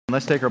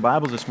Let's take our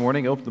Bibles this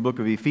morning, open the book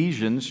of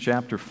Ephesians,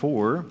 chapter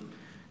 4.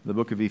 The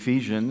book of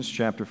Ephesians,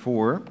 chapter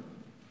 4.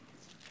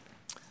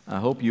 I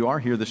hope you are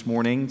here this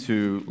morning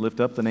to lift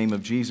up the name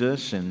of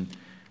Jesus and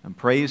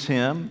praise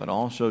Him, but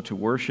also to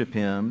worship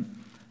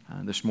Him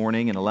this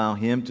morning and allow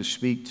Him to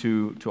speak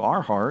to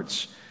our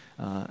hearts,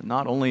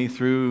 not only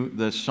through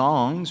the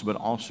songs, but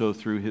also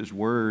through His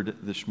Word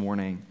this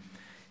morning.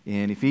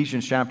 In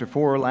Ephesians chapter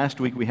 4, last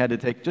week we had to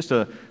take just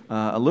a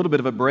little bit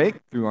of a break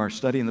through our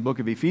study in the book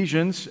of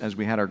Ephesians as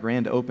we had our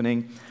grand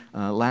opening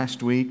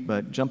last week,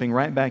 but jumping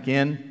right back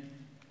in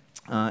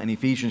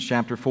Ephesians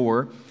chapter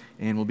 4,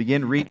 and we'll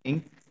begin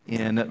reading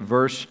in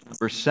verse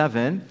number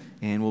 7,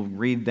 and we'll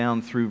read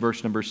down through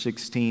verse number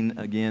 16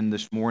 again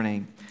this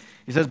morning.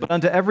 He says, "But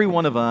unto every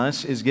one of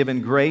us is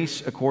given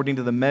grace according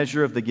to the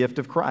measure of the gift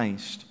of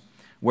Christ.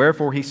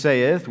 Wherefore he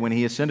saith, when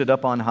he ascended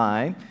up on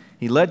high,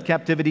 he led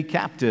captivity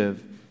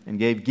captive, and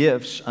gave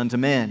gifts unto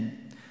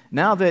men.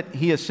 Now that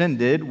he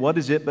ascended, what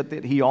is it but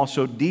that he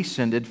also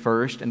descended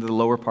first into the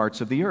lower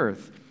parts of the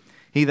earth?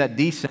 He that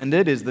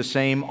descended is the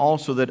same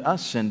also that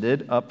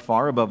ascended up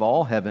far above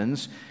all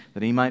heavens,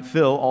 that he might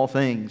fill all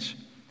things.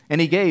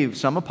 And he gave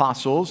some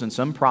apostles, and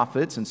some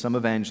prophets, and some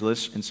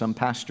evangelists, and some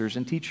pastors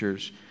and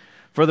teachers,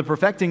 for the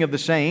perfecting of the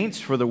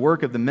saints, for the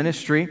work of the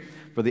ministry,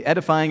 for the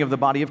edifying of the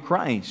body of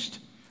Christ,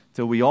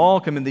 till we all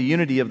come in the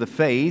unity of the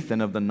faith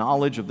and of the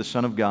knowledge of the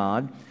Son of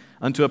God,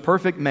 unto a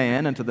perfect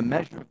man, unto the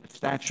measure of the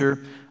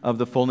stature of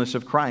the fullness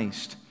of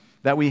Christ,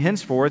 that we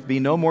henceforth be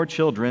no more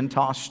children,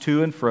 tossed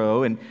to and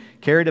fro, and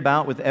carried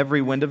about with every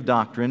wind of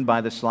doctrine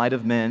by the sleight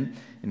of men,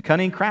 and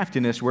cunning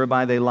craftiness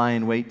whereby they lie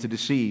in wait to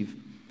deceive.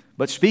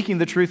 But speaking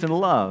the truth in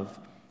love,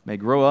 may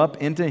grow up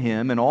into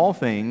Him in all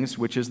things,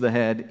 which is the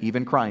head,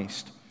 even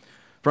Christ,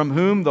 from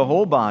whom the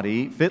whole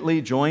body,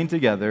 fitly joined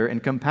together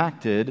and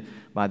compacted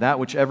by that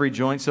which every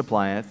joint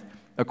supplieth,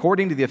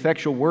 according to the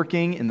effectual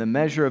working in the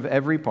measure of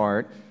every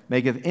part,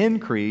 maketh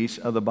increase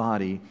of the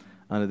body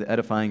unto the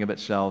edifying of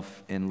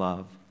itself in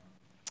love."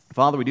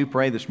 Father, we do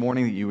pray this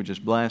morning that you would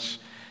just bless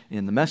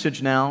in the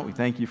message now. We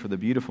thank you for the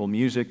beautiful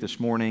music this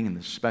morning and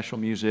the special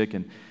music.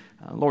 And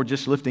Lord,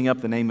 just lifting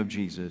up the name of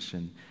Jesus.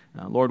 And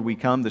Lord, we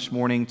come this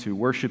morning to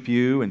worship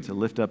you and to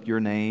lift up your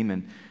name.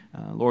 And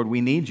Lord,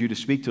 we need you to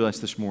speak to us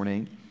this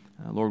morning.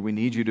 Lord, we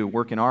need you to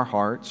work in our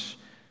hearts.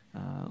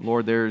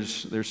 Lord,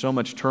 there's so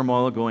much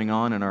turmoil going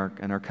on in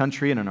our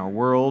country and in our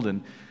world.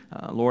 And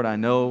Lord, I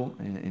know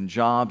in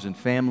jobs and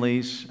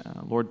families,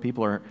 Lord,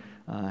 people are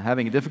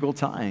having a difficult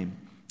time.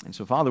 And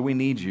so, Father, we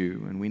need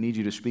you, and we need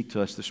you to speak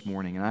to us this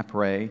morning. And I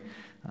pray,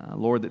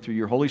 Lord, that through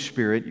your Holy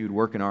Spirit, you'd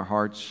work in our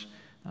hearts,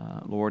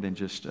 Lord, and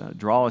just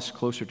draw us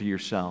closer to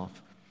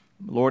yourself.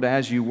 Lord,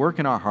 as you work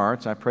in our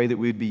hearts, I pray that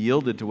we'd be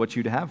yielded to what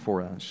you'd have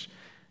for us.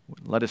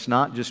 Let us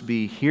not just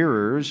be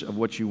hearers of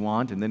what you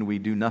want, and then we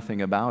do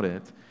nothing about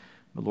it.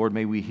 But, Lord,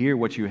 may we hear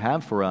what you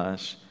have for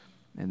us,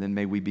 and then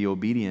may we be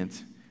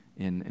obedient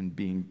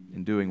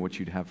in doing what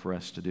you'd have for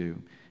us to do.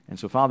 And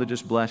so, Father,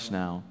 just bless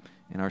now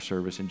in our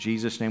service. In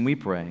Jesus' name we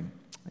pray.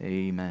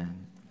 Amen.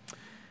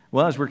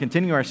 Well, as we're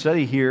continuing our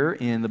study here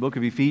in the book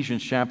of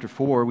Ephesians chapter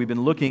 4, we've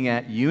been looking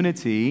at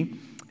unity,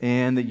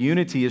 and that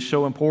unity is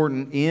so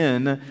important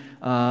in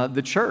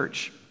the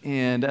church.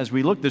 And as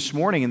we look this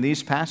morning in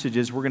these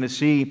passages, we're going to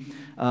see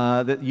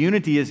that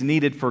unity is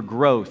needed for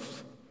growth.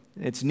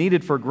 It's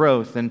needed for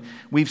growth. And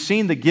we've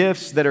seen the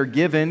gifts that are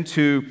given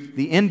to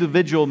the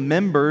individual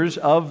members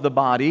of the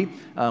body.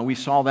 We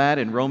saw that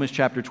in Romans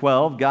chapter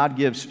 12. God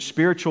gives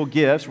spiritual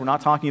gifts. We're not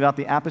talking about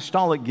the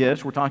apostolic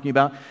gifts. We're talking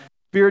about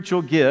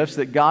spiritual gifts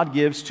that God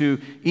gives to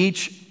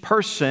each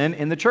person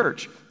in the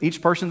church.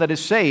 Each person that is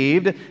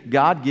saved,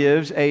 God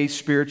gives a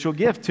spiritual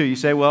gift to. You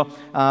say, well,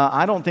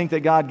 I don't think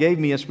that God gave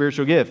me a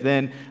spiritual gift.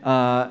 Then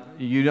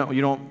you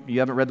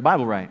haven't read the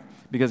Bible right.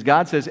 Because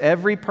God says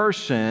every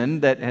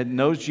person that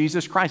knows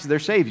Jesus Christ as their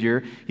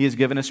Savior, He has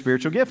given a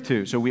spiritual gift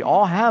to. So we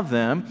all have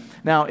them.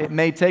 Now, it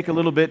may take a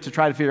little bit to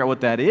try to figure out what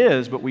that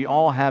is, but we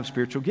all have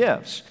spiritual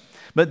gifts.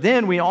 But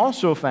then we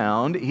also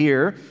found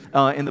here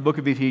in the book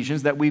of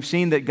Ephesians that we've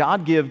seen that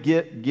God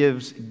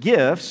gives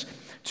gifts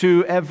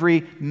to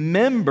every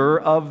member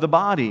of the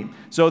body.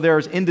 So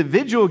there's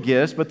individual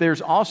gifts, but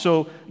there's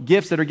also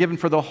gifts that are given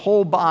for the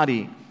whole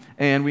body.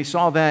 And we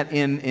saw that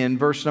in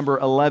verse number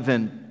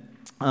 11.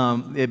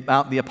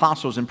 About the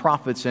apostles and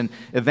prophets and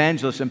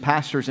evangelists and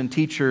pastors and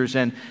teachers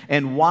and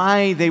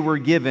why they were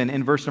given.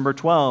 In verse number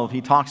 12, he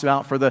talks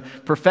about for the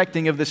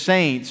perfecting of the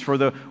saints, for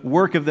the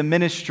work of the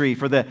ministry,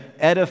 for the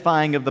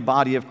edifying of the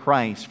body of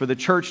Christ, for the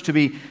church to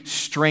be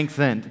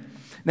strengthened.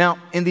 Now,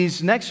 in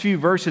these next few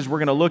verses we're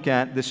going to look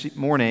at this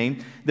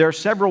morning, there are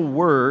several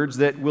words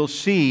that we'll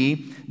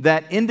see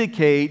that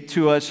indicate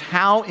to us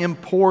how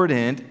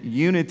important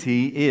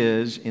unity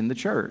is in the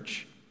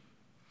church.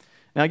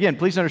 Now, again,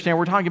 please understand,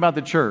 we're talking about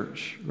the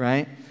church,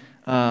 right?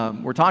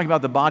 We're talking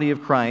about the body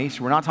of Christ.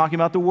 We're not talking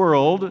about the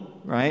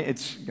world, right?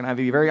 It's going to have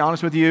to be very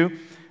honest with you.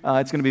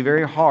 It's going to be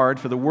very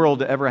hard for the world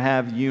to ever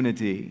have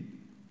unity.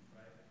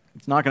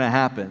 It's not going to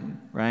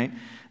happen, right?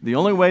 The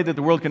only way that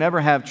the world can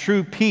ever have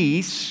true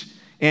peace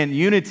And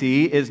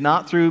unity is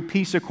not through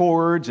peace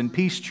accords and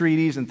peace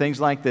treaties and things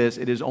like this.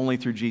 It is only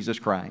through Jesus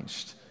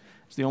Christ.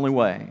 It's the only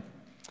way.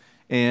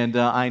 And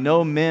I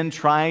know men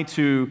try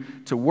to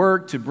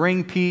work to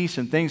bring peace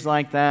and things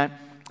like that,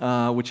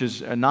 which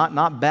is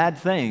not bad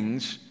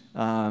things.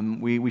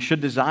 We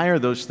should desire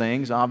those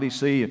things.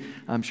 Obviously,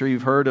 I'm sure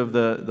you've heard of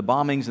the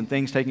bombings and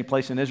things taking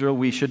place in Israel.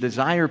 We should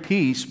desire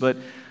peace, but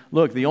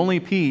look, the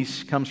only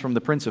peace comes from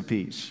the Prince of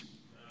Peace,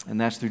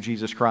 and that's through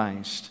Jesus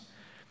Christ.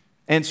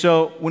 And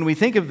so when we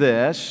think of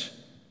this,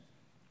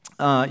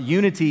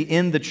 unity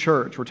in the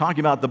church, we're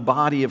talking about the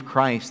body of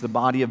Christ, the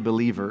body of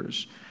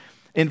believers.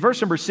 In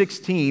verse number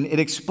 16, it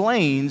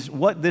explains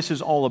what this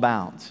is all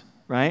about,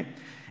 right?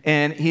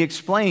 And he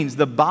explains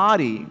the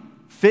body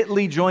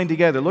fitly joined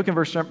together. Look in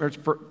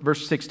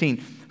verse 16.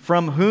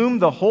 From whom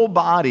the whole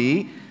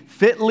body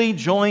fitly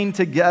joined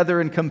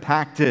together and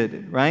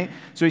compacted, right?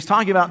 So he's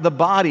talking about the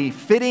body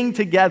fitting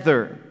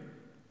together,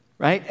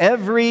 right?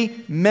 Every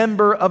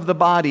member of the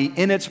body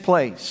in its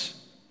place.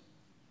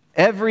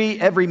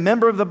 Every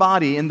member of the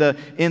body in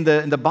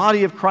the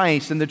body of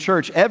Christ, in the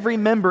church, every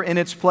member in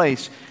its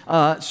place,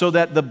 so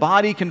that the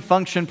body can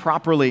function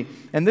properly.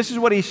 And this is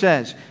what he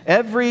says: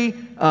 every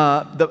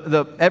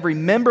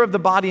member of the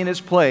body in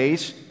its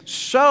place.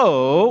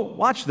 So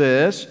watch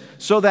this: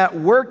 so that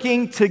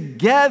working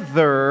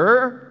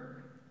together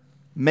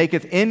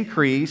maketh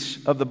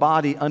increase of the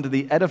body unto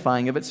the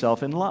edifying of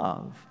itself in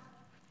love.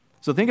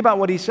 So think about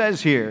what he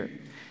says here.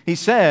 He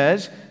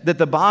says that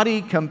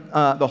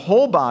the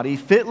whole body,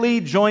 fitly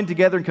joined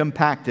together and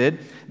compacted,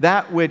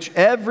 that which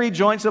every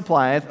joint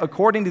supplieth,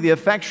 according to the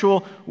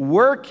effectual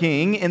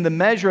working in the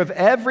measure of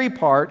every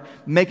part,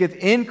 maketh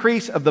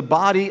increase of the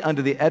body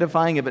unto the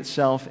edifying of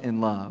itself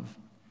in love.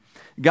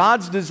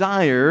 God's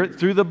desire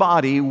through the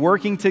body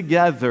working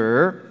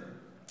together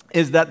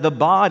is that the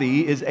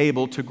body is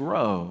able to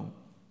grow.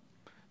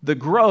 The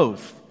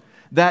growth,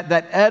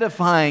 that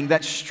edifying,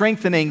 that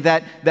strengthening,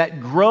 that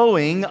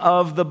growing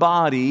of the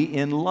body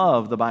in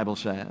love, the Bible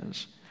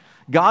says.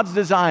 God's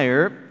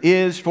desire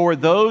is for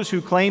those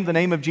who claim the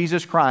name of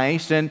Jesus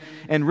Christ, and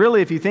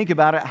really, if you think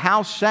about it,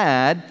 how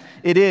sad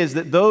it is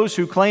that those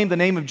who claim the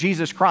name of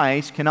Jesus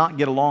Christ cannot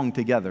get along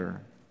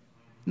together.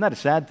 Isn't that a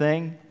sad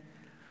thing?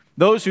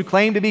 Those who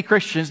claim to be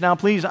Christians, now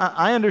please,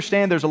 I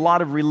understand there's a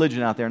lot of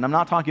religion out there, and I'm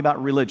not talking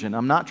about religion.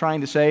 I'm not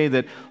trying to say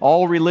that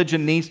all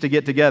religion needs to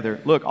get together.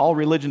 Look, all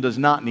religion does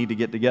not need to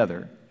get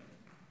together,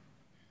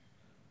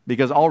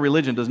 because all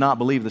religion does not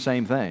believe the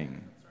same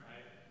thing.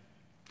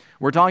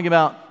 We're talking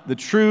about the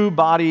true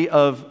body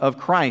of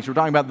Christ. We're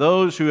talking about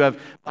those who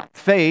have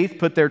faith,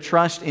 put their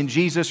trust in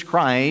Jesus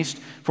Christ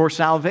for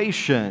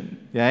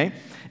salvation, okay?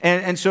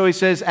 And so he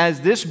says,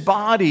 as this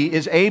body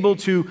is able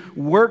to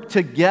work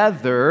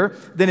together,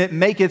 then it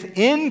maketh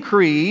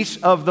increase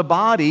of the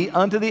body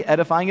unto the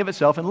edifying of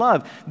itself in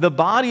love. The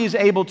body is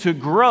able to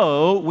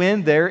grow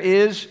when there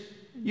is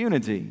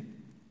unity.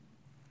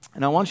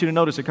 And I want you to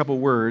notice a couple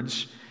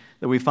words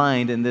that we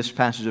find in this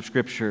passage of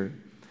Scripture.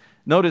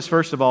 Notice,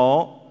 first of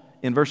all,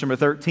 in verse number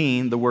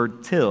 13, the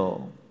word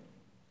till.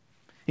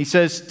 He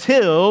says,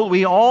 till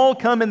we all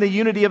come in the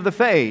unity of the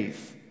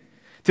faith.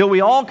 Till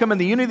we all come in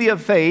the unity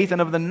of faith and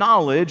of the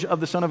knowledge of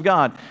the Son of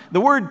God. The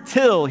word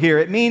till here,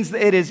 it means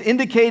that it is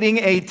indicating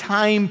a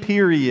time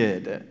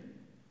period.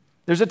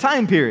 There's a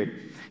time period.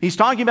 He's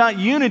talking about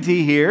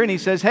unity here, and he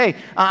says, hey,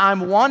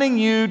 I'm wanting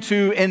you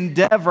to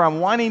endeavor, I'm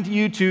wanting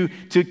you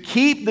to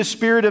keep the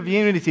spirit of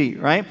unity,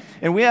 right?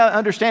 And we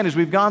understand as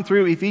we've gone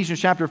through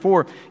Ephesians chapter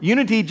 4,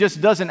 unity just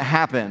doesn't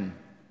happen,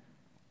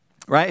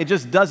 right? It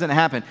just doesn't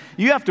happen.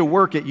 You have to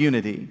work at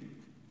unity,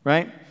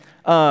 right?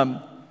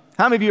 How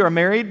many of you are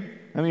married?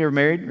 How many of you are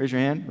married? Raise your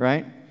hand,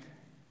 right?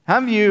 How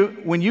many of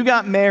you, when you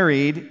got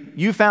married,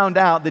 you found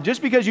out that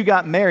just because you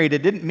got married,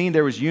 it didn't mean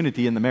there was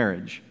unity in the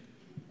marriage?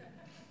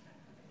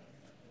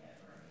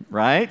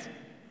 Right?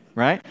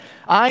 Right?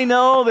 I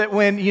know that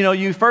when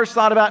you first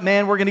thought about,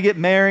 man, we're going to get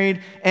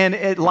married,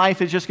 and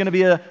life is just going to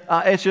be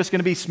it's just going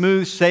to be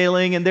smooth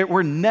sailing, and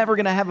we're never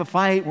going to have a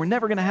fight, we're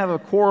never going to have a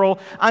quarrel.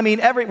 I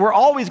mean, we're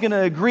always going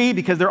to agree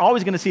because they're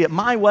always going to see it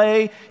my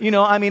way.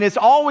 It's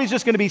always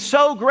just going to be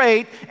so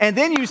great. And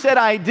then you said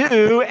I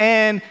do,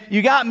 and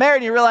you got married,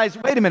 and you realize,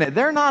 wait a minute,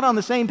 they're not on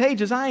the same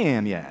page as I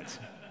am yet,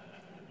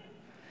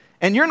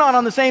 and you're not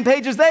on the same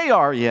page as they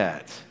are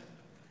yet.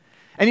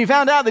 And you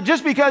found out that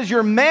just because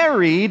you're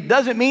married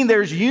doesn't mean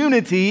there's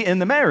unity in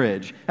the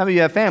marriage. How many of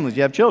you have families?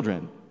 You have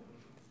children?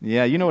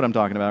 Yeah, you know what I'm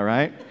talking about,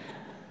 right?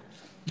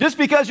 Just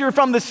because you're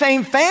from the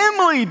same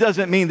family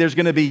doesn't mean there's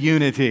going to be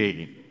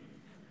unity.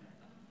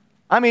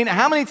 I mean,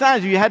 how many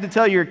times have you had to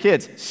tell your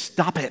kids,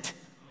 stop it?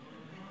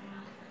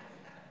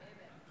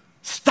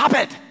 Stop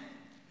it.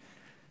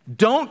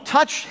 Don't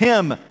touch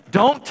him.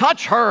 Don't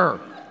touch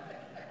her.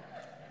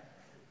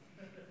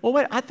 Well,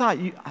 wait, I thought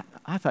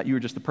you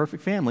were just the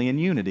perfect family in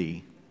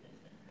unity.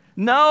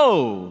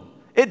 No,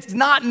 it's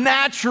not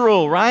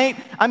natural, right?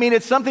 I mean,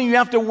 it's something you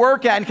have to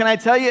work at. And can I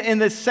tell you, in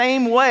the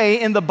same way,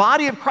 in the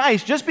body of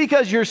Christ, just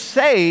because you're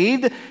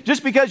saved,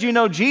 just because you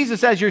know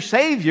Jesus as your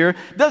Savior,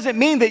 doesn't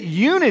mean that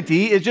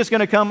unity is just going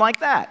to come like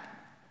that.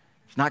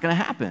 It's not going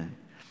to happen.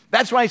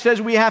 That's why he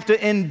says we have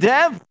to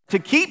endeavor to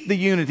keep the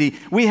unity.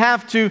 We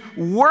have to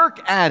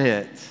work at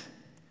it.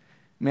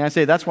 May I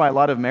say, that's why a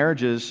lot of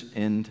marriages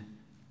end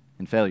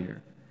in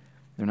failure.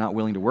 They're not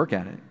willing to work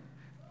at it.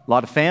 A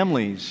lot of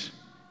families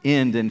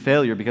end in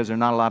failure because they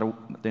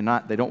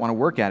don't want to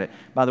work at it.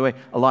 By the way,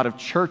 a lot of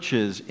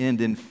churches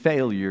end in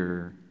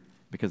failure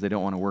because they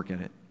don't want to work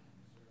at it.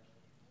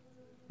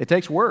 It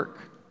takes work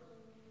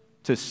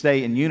to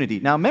stay in unity.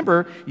 Now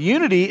remember,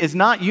 unity is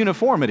not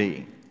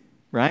uniformity,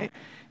 right?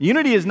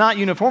 Unity is not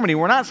uniformity.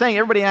 We're not saying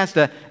everybody has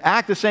to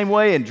act the same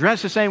way and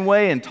dress the same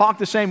way and talk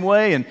the same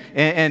way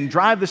and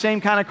drive the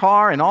same kind of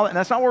car and all that.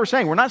 That's not what we're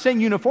saying. We're not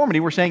saying uniformity.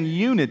 We're saying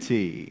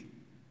unity.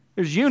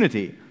 There's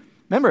unity.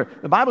 Remember,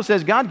 the Bible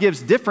says God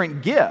gives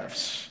different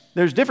gifts.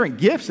 There's different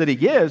gifts that he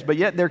gives, but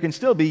yet there can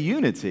still be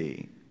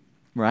unity,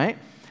 right?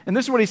 And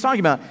this is what he's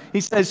talking about.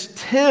 He says,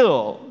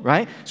 till,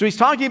 right? So he's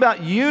talking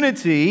about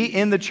unity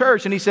in the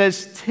church, and he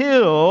says,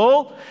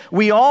 till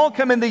we all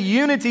come in the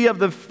unity of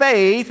the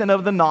faith and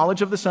of the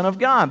knowledge of the Son of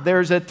God.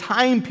 There's a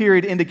time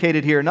period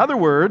indicated here. In other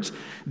words,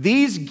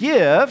 these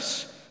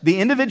gifts, the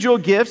individual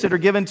gifts that are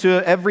given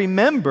to every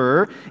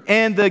member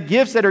and the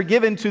gifts that are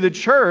given to the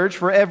church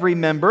for every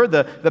member,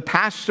 the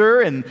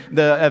pastor and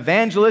the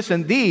evangelist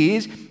and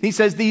these, he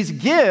says these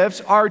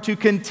gifts are to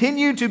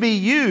continue to be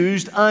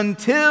used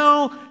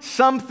until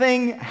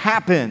something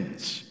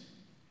happens.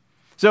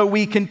 So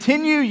we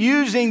continue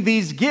using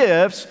these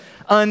gifts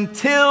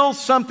until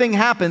something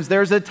happens.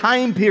 There's a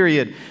time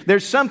period.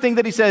 There's something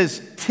that he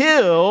says,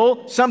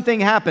 till something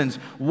happens.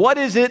 What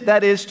is it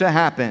that is to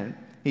happen?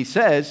 He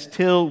says,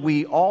 till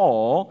we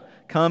all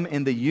come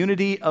in the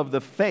unity of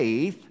the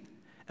faith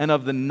and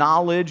of the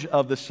knowledge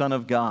of the Son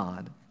of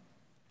God.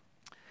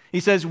 He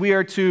says we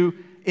are to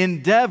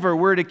endeavor,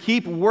 we're to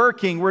keep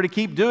working, we're to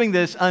keep doing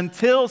this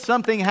until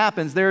something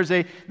happens. There's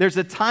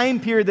a time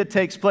period that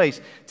takes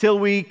place till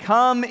we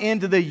come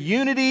into the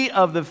unity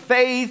of the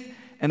faith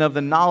and of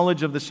the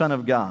knowledge of the Son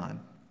of God.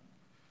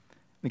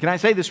 And can I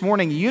say this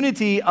morning,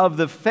 unity of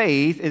the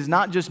faith is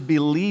not just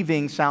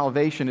believing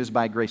salvation is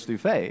by grace through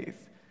faith.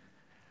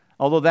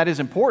 Although that is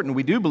important,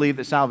 we do believe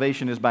that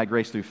salvation is by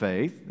grace through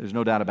faith. There's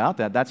no doubt about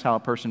that. That's how a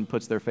person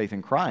puts their faith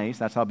in Christ.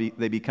 That's how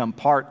they become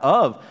part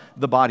of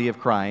the body of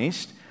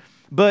Christ.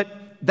 But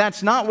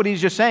that's not what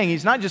he's just saying.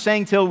 He's not just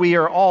saying till we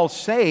are all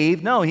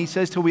saved. No, he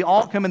says till we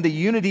all come in the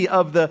unity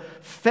of the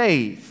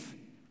faith.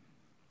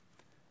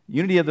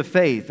 Unity of the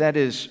faith, that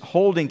is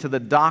holding to the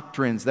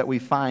doctrines that we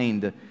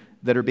find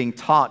that are being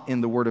taught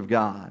in the Word of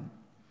God.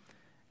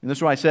 And this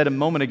is why I said a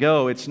moment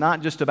ago, it's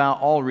not just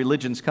about all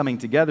religions coming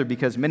together,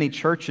 because many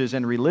churches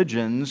and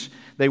religions,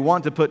 they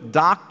want to put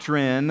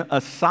doctrine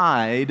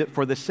aside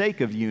for the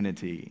sake of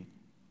unity.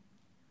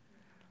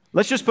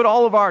 Let's just put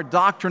all of our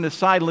doctrine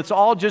aside. Let's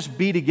all just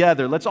be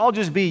together. Let's all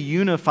just be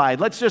unified.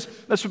 Let's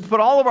put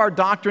all of our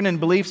doctrine and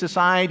beliefs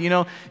aside. You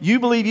know, you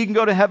believe you can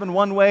go to heaven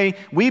one way.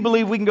 We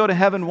believe we can go to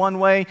heaven one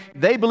way.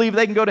 They believe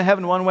they can go to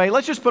heaven one way.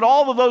 Let's just put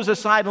all of those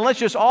aside and let's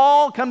just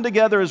all come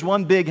together as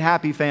one big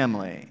happy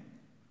family.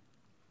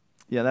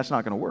 Yeah, that's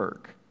not going to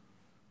work.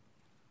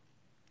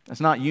 That's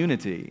not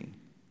unity.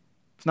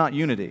 It's not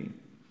unity.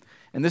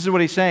 And this is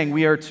what he's saying.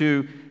 We are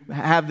to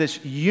have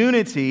this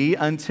unity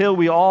until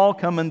we all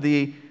come in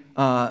the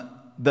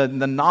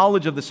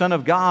knowledge of the Son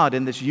of God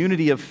and this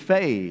unity of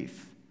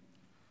faith.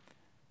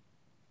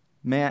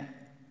 May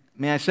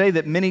I say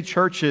that many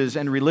churches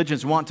and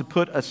religions want to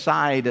put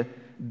aside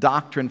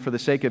doctrine for the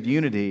sake of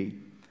unity,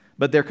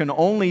 but there can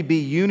only be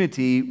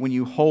unity when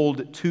you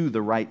hold to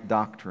the right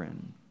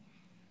doctrine.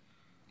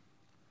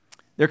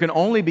 There can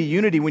only be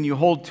unity when you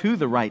hold to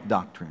the right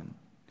doctrine.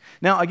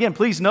 Now, again,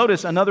 please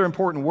notice another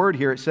important word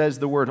here. It says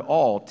the word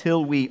all,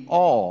 till we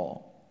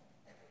all.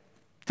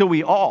 Till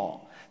we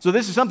all. So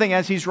this is something,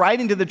 as he's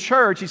writing to the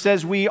church, he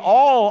says we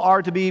all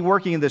are to be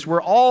working in this.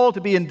 We're all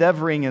to be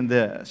endeavoring in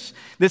this.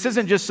 This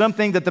isn't just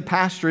something that the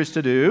pastor is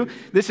to do.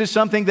 This is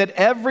something that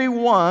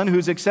everyone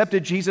who's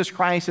accepted Jesus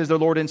Christ as their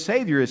Lord and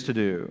Savior is to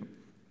do.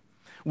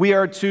 We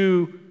are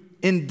to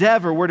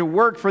endeavor. We're to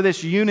work for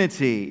this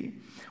unity.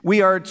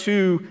 We are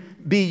to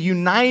be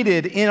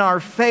united in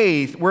our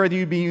faith, where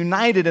you be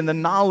united in the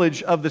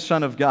knowledge of the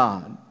Son of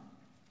God.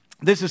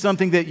 This is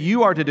something that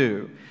you are to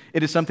do.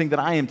 It is something that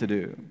I am to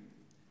do.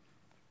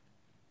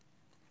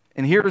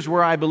 And here's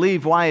where I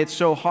believe why it's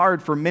so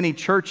hard for many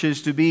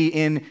churches to be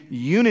in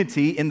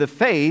unity in the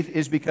faith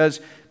is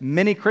because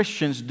many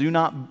Christians do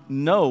not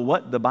know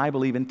what the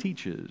Bible even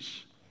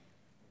teaches.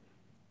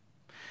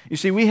 You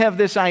see, we have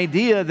this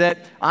idea that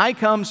I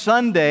come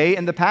Sunday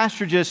and the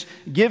pastor just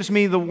gives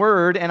me the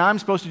word and I'm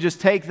supposed to just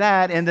take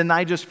that and then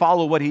I just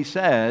follow what he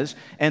says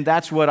and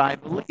that's what I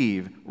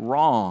believe.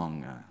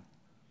 Wrong.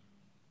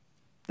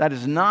 That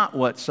is not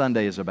what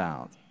Sunday is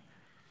about.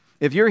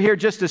 If you're here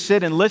just to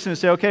sit and listen and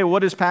say, okay,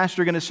 what is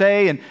pastor going to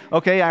say? And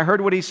okay, I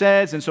heard what he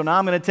says and so now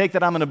I'm going to take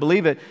that, I'm going to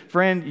believe it.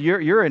 Friend,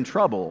 you're in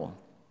trouble.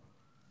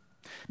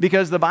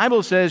 Because the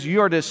Bible says you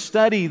are to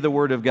study the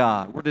Word of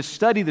God. We're to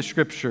study the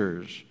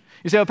Scriptures.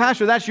 You say, oh,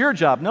 pastor, that's your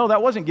job. No,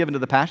 that wasn't given to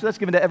the pastor. That's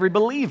given to every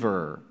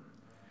believer.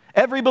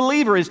 Every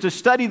believer is to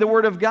study the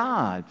Word of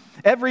God.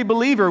 Every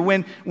believer,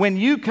 when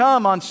you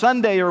come on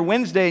Sunday or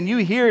Wednesday and you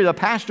hear the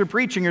pastor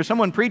preaching or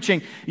someone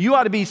preaching, you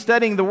ought to be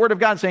studying the Word of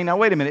God saying, now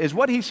wait a minute, is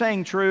what he's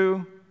saying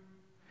true?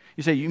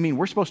 You say, you mean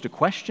we're supposed to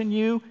question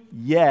you?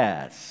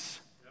 Yes.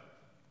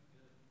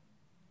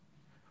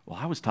 Well,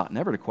 I was taught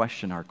never to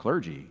question our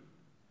clergy.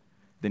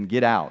 Then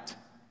get out.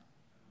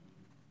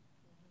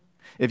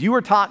 If you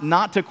were taught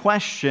not to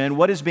question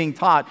what is being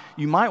taught,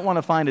 you might want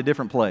to find a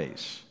different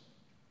place.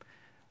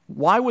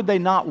 Why would they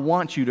not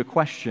want you to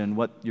question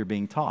what you're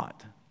being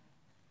taught?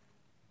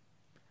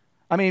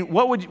 I mean,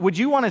 would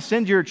you want to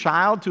send your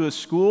child to a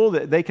school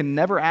that they can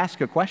never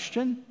ask a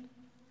question?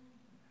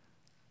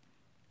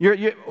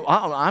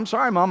 I'm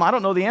sorry, Mom, I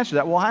don't know the answer to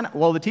that.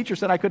 Well, the teacher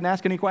said I couldn't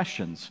ask any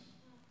questions.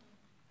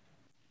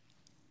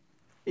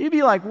 You'd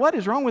be like, what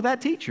is wrong with that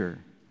teacher?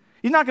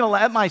 He's not going to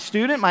let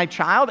my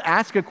child,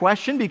 ask a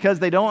question because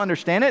they don't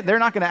understand it. They're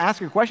not going to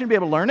ask a question to be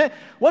able to learn it.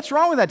 What's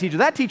wrong with that teacher?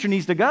 That teacher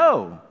needs to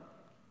go.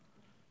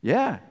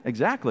 Yeah,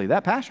 exactly.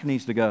 That pastor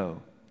needs to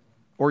go.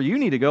 Or you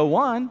need to go,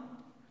 one.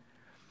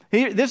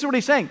 This is what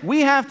he's saying.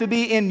 We have to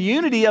be in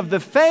unity of the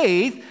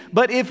faith,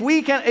 but if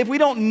we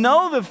don't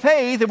know the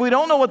faith, if we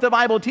don't know what the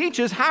Bible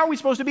teaches, how are we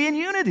supposed to be in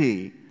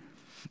unity?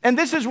 And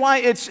this is why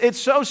it's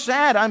so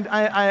sad.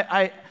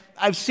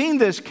 I've seen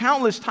this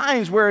countless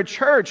times where a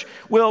church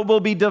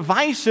will be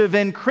divisive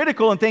and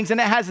critical and things,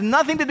 and it has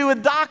nothing to do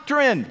with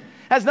doctrine.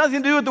 Has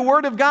nothing to do with the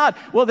Word of God.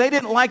 Well, they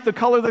didn't like the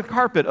color of the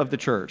carpet of the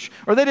church,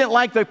 or they didn't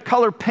like the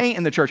color paint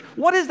in the church.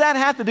 What does that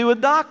have to do with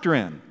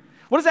doctrine?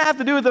 What does that have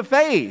to do with the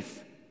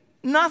faith?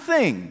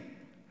 Nothing.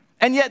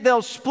 And yet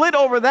they'll split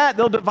over that.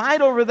 They'll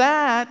divide over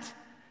that.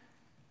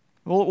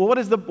 Well, what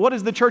does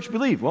the church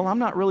believe? Well, I'm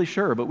not really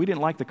sure, but we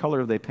didn't like the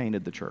color they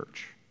painted the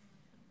church.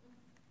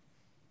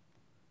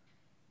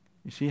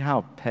 You see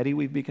how petty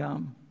we've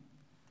become?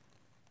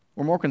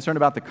 We're more concerned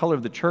about the color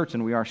of the church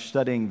than we are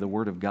studying the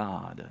Word of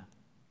God.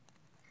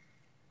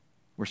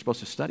 We're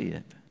supposed to study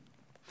it.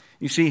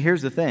 You see,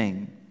 here's the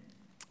thing.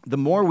 The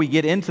more we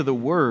get into the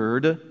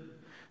Word,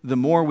 the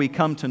more we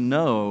come to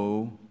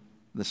know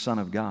the Son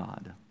of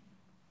God.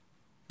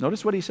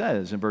 Notice what he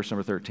says in verse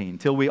number 13.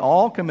 Till we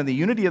all come in the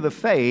unity of the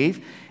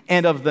faith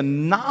and of the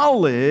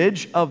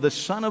knowledge of the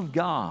Son of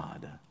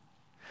God.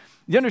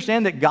 You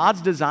understand that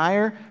God's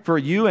desire for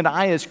you and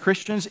I as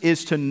Christians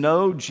is to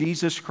know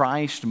Jesus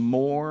Christ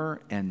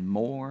more and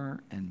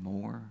more and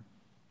more.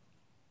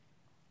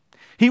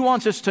 He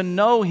wants us to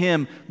know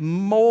Him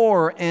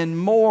more and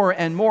more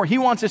and more. He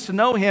wants us to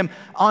know Him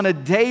on a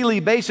daily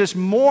basis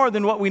more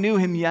than what we knew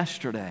Him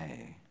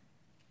yesterday.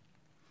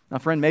 Now,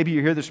 friend, maybe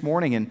you're here this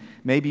morning and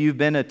maybe you've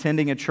been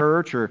attending a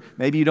church, or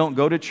maybe you don't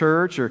go to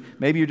church, or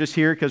maybe you're just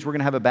here because we're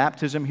going to have a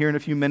baptism here in a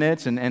few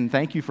minutes, and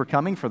thank you for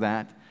coming for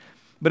that.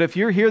 But if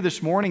you're here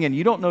this morning and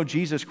you don't know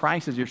Jesus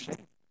Christ as your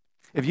Savior,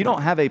 if you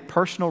don't have a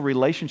personal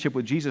relationship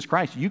with Jesus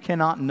Christ, you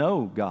cannot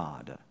know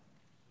God.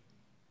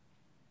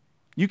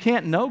 You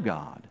can't know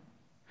God.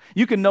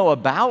 You can know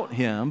about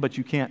Him, but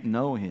you can't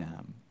know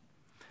Him.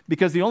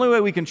 Because the only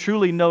way we can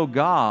truly know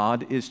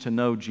God is to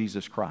know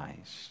Jesus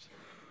Christ.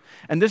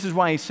 And this is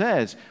why he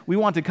says we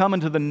want to come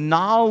into the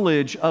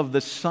knowledge of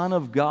the Son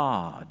of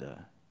God.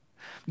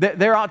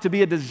 There ought to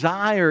be a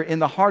desire in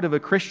the heart of a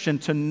Christian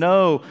to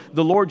know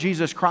the Lord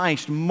Jesus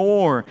Christ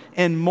more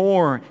and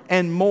more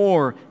and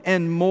more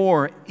and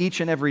more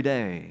each and every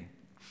day.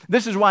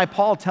 This is why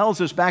Paul tells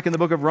us back in the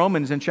book of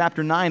Romans in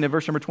chapter 9 and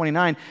verse number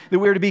 29 that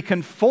we are to be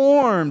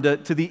conformed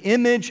to the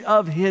image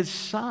of His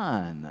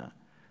Son.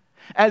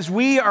 As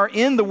we are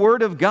in the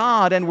Word of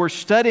God and we're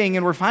studying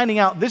and we're finding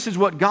out this is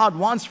what God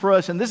wants for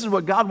us and this is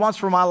what God wants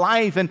for my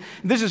life and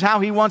this is how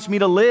He wants me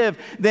to live,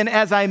 then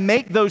as I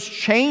make those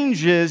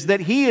changes that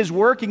He is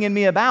working in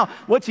me about,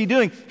 what's He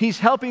doing? He's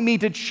helping me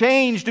to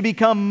change to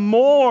become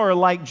more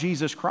like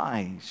Jesus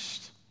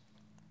Christ.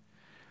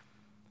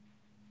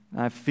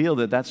 I feel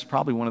that that's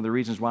probably one of the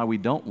reasons why we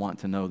don't want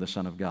to know the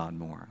Son of God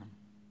more.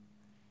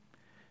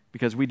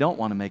 Because we don't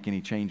want to make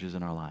any changes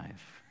in our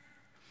life.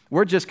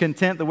 We're just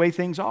content the way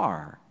things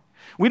are.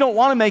 We don't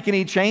want to make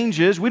any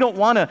changes. We don't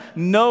want to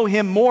know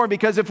Him more,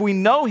 because if we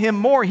know Him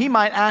more, He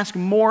might ask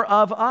more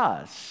of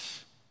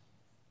us.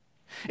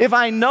 If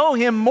I know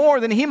Him more,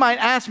 then He might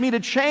ask me to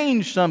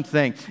change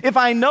something. If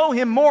I know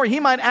Him more,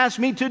 He might ask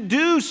me to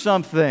do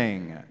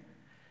something.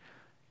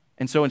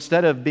 And so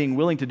instead of being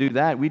willing to do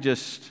that, we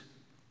just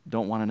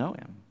don't want to know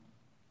Him.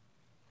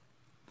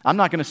 I'm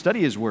not going to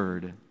study His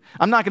Word.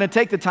 I'm not going to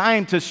take the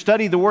time to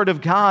study the Word of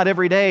God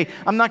every day.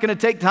 I'm not going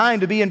to take time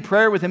to be in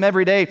prayer with Him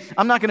every day.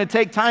 I'm not going to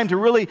take time to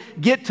really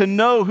get to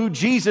know who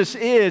Jesus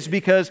is,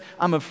 because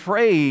I'm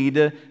afraid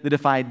that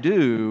if I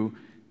do,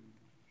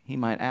 He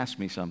might ask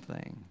me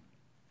something.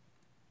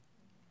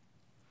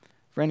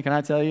 Friend, can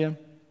I tell you?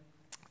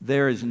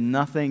 There is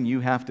nothing you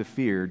have to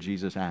fear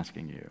Jesus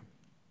asking you.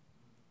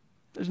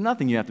 There's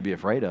nothing you have to be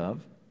afraid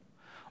of.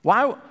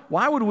 Why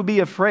would we be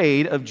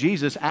afraid of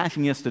Jesus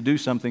asking us to do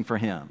something for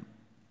Him?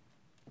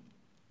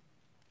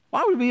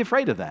 Why would we be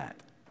afraid of that?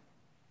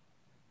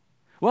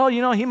 Well,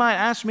 He might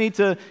ask me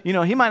to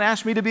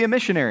be a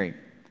missionary.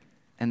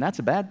 And that's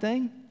a bad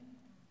thing?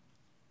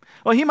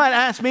 Well, he might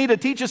ask me to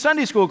teach a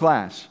Sunday school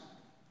class.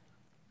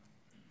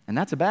 And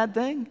that's a bad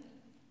thing.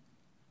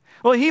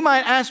 Well, he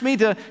might ask me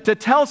to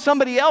tell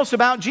somebody else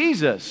about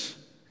Jesus.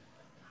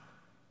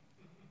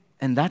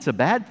 And that's a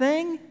bad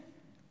thing?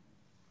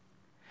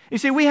 You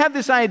see, we have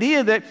this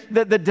idea that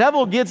the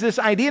devil gets this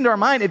idea into our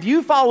mind. If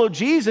you follow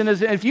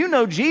Jesus, if you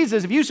know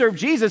Jesus, if you serve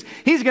Jesus,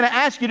 he's going to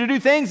ask you to do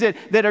things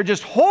that are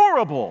just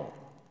horrible.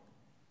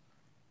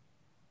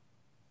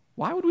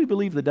 Why would we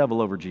believe the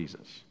devil over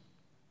Jesus?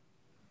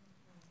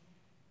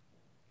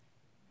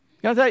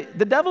 Can I tell you,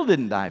 the devil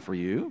didn't die for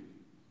you.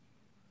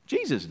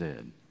 Jesus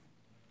did.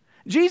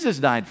 Jesus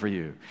died for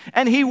you,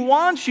 and he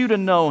wants you to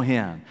know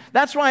him.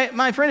 That's why,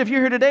 my friend, if you're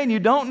here today and you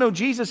don't know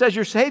Jesus as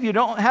your Savior, you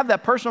don't have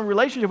that personal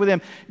relationship with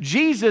him,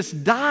 Jesus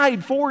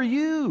died for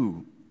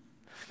you.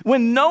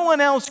 When no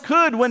one else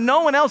could, when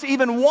no one else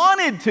even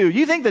wanted to.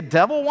 You think the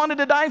devil wanted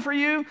to die for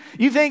you?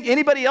 You think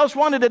anybody else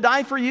wanted to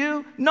die for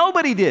you?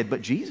 Nobody did,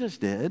 but Jesus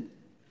did.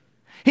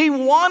 He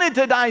wanted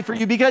to die for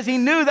you because he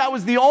knew that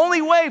was the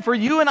only way for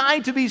you and I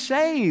to be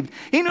saved.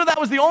 He knew that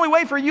was the only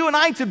way for you and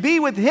I to be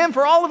with him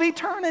for all of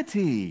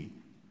eternity.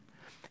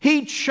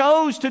 He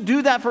chose to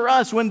do that for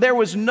us when there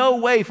was no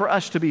way for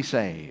us to be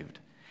saved.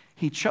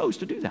 He chose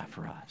to do that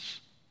for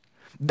us.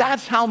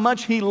 That's how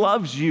much he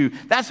loves you.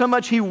 That's how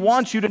much he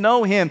wants you to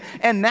know him.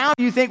 And now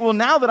you think, well,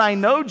 now that I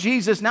know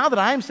Jesus, now that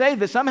I'm saved,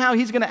 that somehow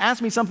he's going to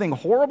ask me something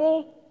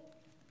horrible?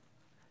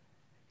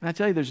 And I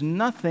tell you, there's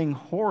nothing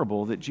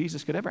horrible that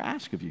Jesus could ever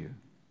ask of you.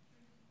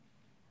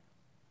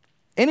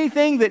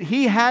 Anything that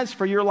he has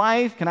for your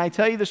life, can I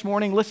tell you this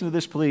morning, listen to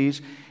this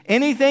please,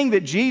 anything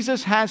that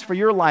Jesus has for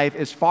your life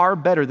is far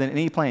better than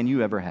any plan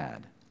you ever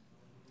had.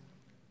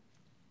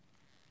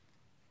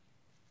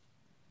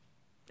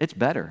 It's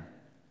better.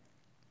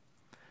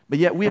 But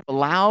yet we have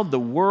allowed the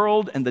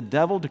world and the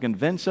devil to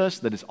convince us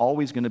that it's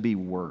always going to be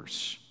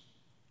worse.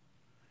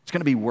 It's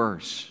going to be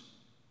worse.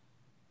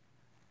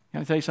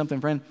 Can I tell you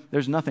something, friend?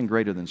 There's nothing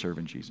greater than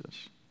serving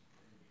Jesus.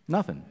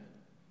 Nothing.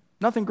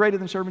 Nothing greater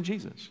than serving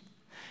Jesus.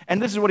 And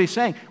this is what he's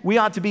saying. We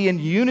ought to be in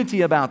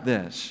unity about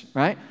this,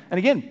 right? And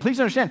again, please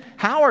understand,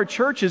 how are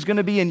churches going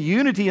to be in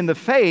unity in the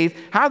faith?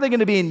 How are they going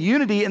to be in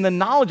unity in the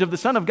knowledge of the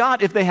Son of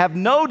God if they have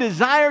no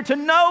desire to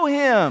know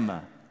him?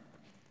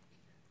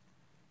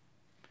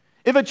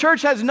 If a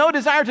church has no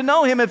desire to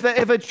know him, if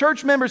a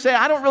church member say,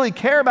 I don't really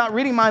care about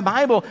reading my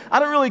Bible, I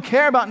don't really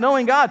care about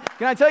knowing God,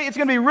 can I tell you, it's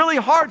going to be really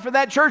hard for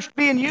that church to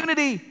be in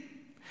unity.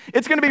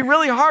 It's going to be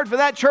really hard for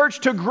that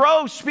church to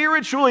grow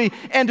spiritually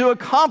and to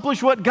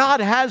accomplish what God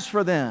has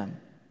for them.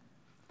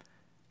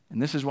 And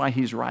this is why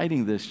he's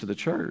writing this to the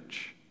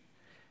church.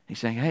 He's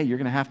saying, hey, you're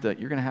going to have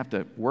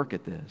to work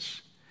at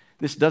this.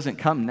 This doesn't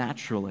come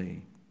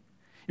naturally.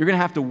 You're going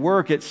to have to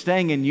work at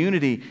staying in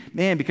unity.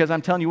 Man, because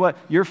I'm telling you what,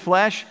 your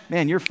flesh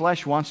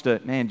wants to,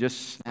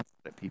 just snap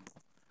at people.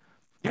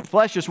 Your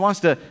flesh just wants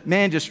to,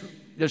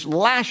 just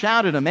lash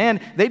out at them.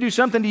 Man, they do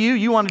something to you,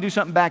 you want to do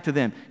something back to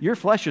them. Your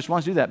flesh just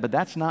wants to do that, but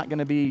that's not going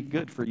to be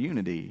good for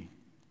unity.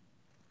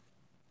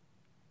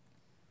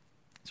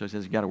 So he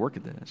says, you got to work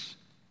at this.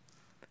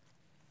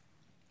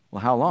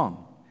 Well, how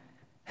long?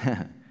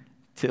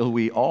 Till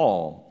we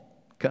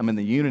all come in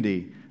the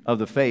unity of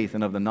the faith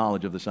and of the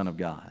knowledge of the Son of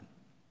God.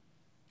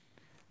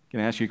 Can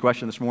I ask you a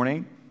question this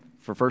morning?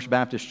 For First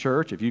Baptist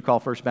Church, if you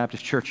call First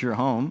Baptist Church your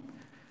home,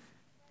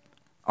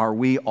 are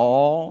we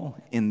all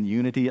in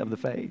unity of the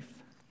faith?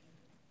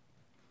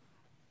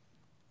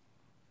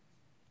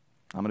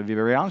 I'm going to be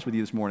very honest with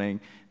you this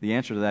morning. The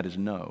answer to that is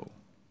no.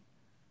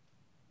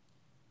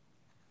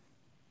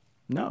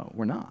 No,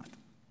 we're not.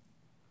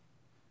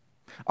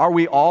 Are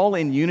we all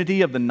in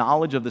unity of the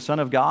knowledge of the Son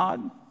of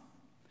God?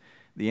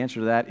 The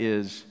answer to that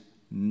is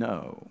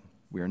no,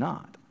 we're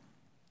not.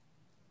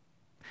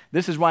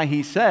 This is why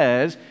he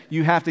says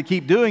you have to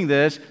keep doing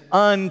this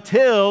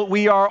until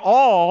we are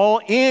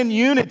all in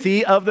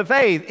unity of the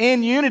faith,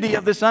 in unity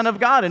of the Son of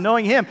God and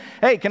knowing him.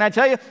 Hey, can I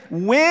tell you,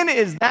 when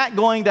is that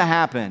going to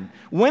happen?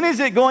 When is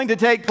it going to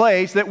take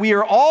place that we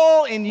are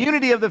all in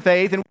unity of the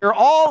faith and we are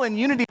all in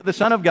unity of the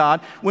Son of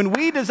God? When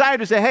we desire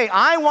to say, hey,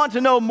 I want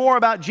to know more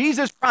about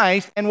Jesus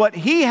Christ and what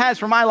he has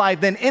for my life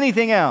than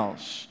anything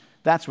else.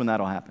 That's when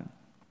that'll happen.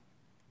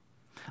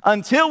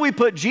 Until we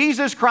put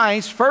Jesus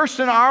Christ first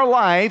in our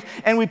life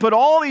and we put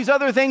all these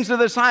other things to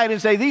the side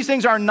and say these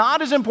things are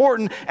not as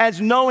important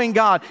as knowing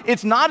God.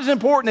 It's not as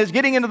important as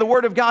getting into the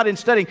Word of God and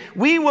studying.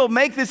 We will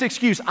make this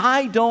excuse,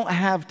 I don't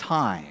have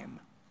time.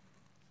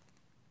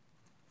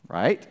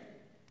 Right?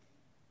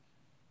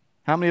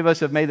 How many of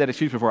us have made that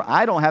excuse before?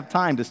 I don't have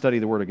time to study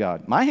the Word of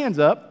God. My hand's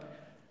up.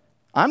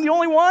 I'm the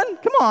only one?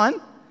 Come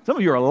on. Some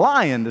of you are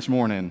lying this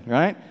morning,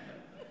 right?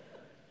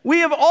 We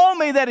have all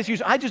made that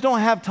excuse. I just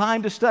don't have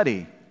time to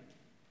study.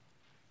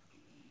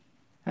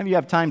 How do you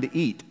have time to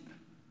eat?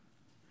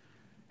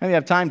 How do you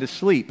have time to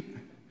sleep?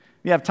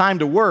 We have time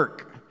to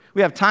work.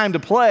 We have time to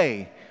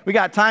play. We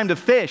got time to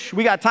fish.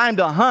 We got time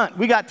to hunt.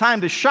 We got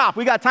time to shop.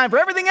 We got time for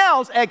everything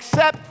else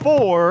except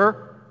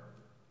for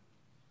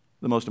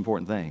the most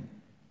important thing,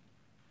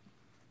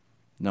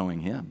 knowing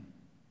him.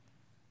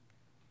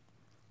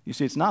 You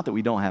see, it's not that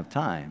we don't have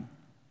time.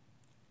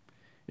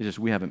 It's just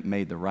we haven't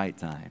made the right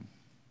time.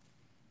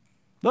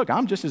 Look,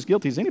 I'm just as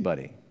guilty as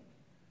anybody.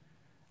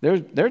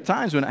 There are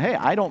times when, hey,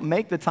 I don't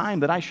make the time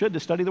that I should to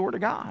study the Word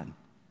of God.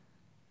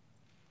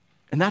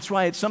 And that's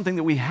why it's something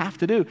that we have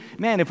to do.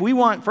 Man, if we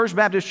want First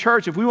Baptist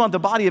Church, if we want the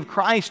body of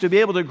Christ to be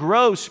able to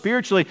grow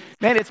spiritually,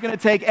 man, it's going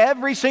to take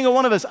every single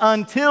one of us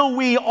until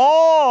we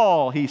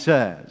all, he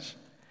says.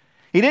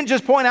 He didn't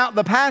just point out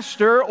the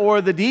pastor or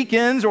the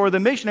deacons or the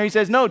missionary. He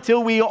says, no,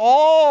 till we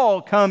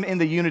all come in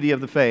the unity of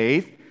the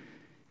faith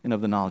and of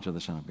the knowledge of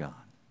the Son of God.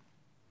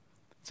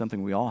 It's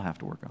something we all have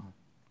to work on.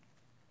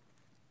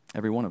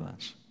 Every one of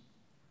us.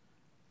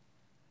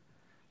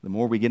 The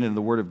more we get into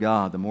the Word of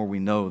God, the more we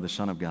know the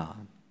Son of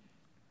God.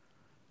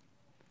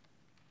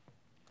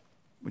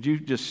 Would you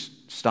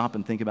just stop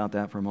and think about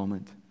that for a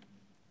moment?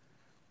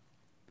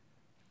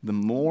 The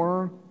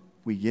more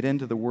we get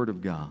into the Word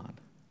of God,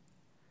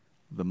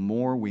 the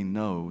more we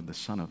know the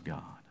Son of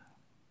God.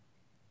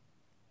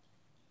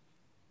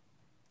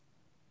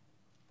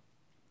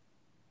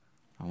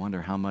 I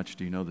wonder, how much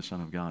do you know the Son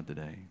of God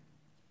today?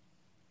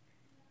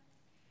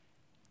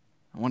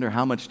 I wonder,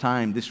 how much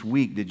time this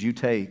week did you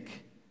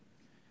take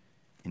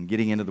in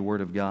getting into the Word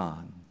of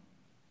God,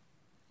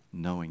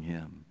 knowing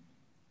Him?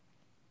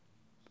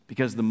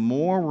 Because the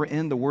more we're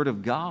in the Word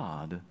of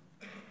God,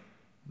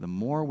 the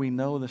more we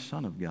know the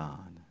Son of God.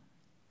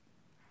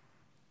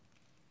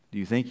 Do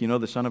you think you know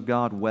the Son of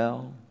God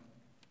well?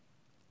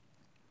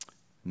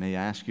 May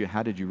I ask you,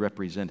 how did you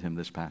represent Him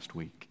this past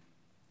week?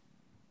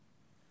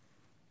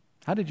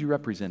 How did you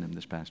represent Him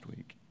this past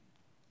week?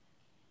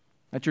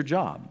 At your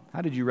job,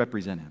 how did you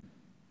represent Him?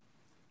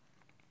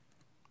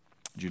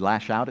 Did you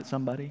lash out at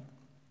somebody?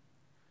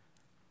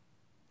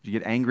 Did you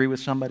get angry with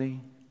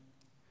somebody?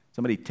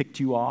 Somebody ticked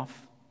you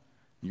off?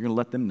 You're going to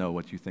let them know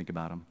what you think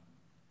about them.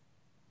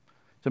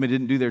 Somebody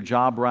didn't do their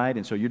job right,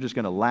 and so you're just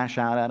going to lash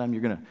out at them.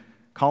 You're going to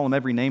call them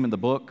every name in the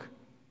book.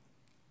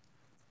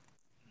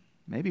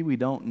 Maybe we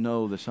don't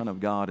know the Son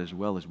of God as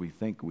well as we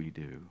think we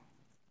do.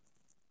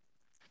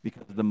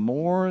 Because the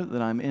more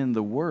that I'm in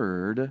the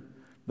Word,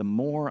 the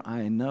more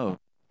I know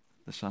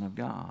the Son of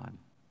God.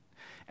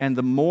 And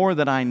the more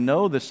that I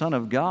know the Son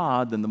of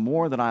God, then the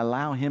more that I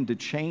allow Him to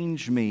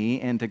change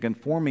me and to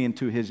conform me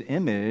into His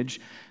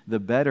image, the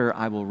better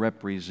I will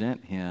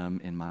represent Him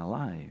in my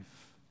life.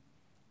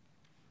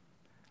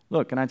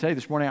 Look, can I tell you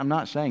this morning, I'm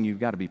not saying you've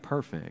got to be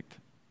perfect.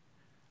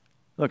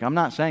 Look, I'm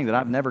not saying that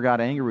I've never got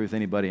angry with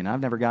anybody and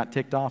I've never got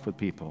ticked off with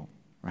people,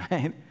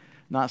 right?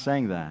 Not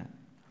saying that.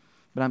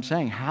 But I'm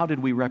saying, how did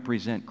we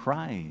represent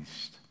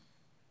Christ?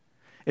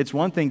 It's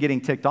one thing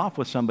getting ticked off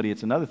with somebody,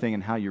 it's another thing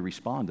in how you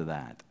respond to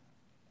that.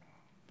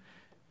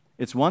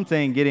 It's one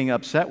thing getting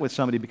upset with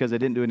somebody because they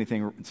didn't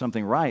do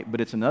something right,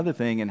 but it's another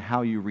thing in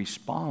how you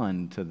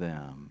respond to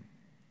them.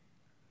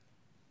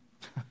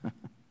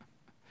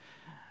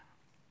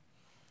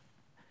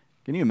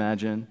 Can you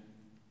imagine?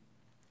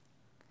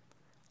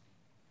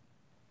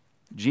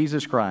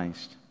 Jesus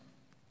Christ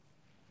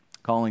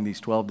calling these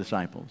 12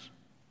 disciples,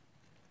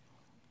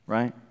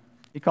 right?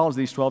 He calls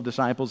these 12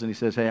 disciples and He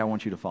says, hey, I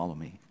want you to follow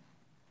me.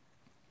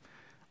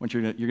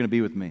 You're going to be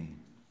with me.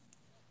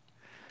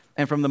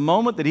 And from the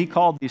moment that He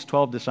called these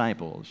 12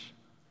 disciples,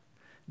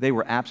 they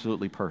were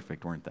absolutely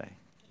perfect, weren't they?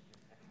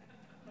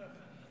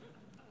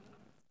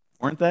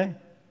 Weren't they?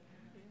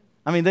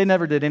 I mean, they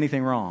never did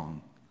anything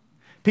wrong.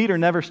 Peter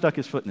never stuck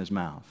his foot in his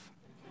mouth,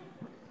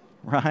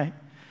 right?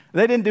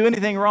 They didn't do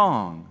anything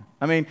wrong.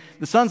 I mean,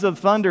 the sons of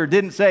thunder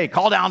didn't say,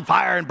 call down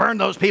fire and burn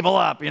those people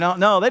up,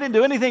 No, they didn't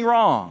do anything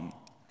wrong.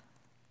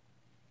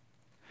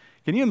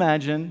 Can you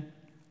imagine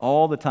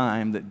all the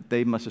time that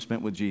they must have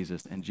spent with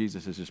Jesus, and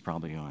Jesus is just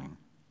probably going,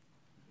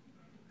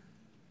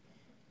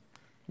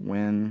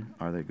 when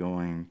are they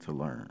going to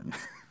learn?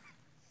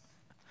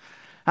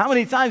 How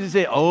many times does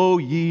He say, oh,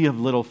 ye of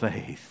little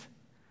faith?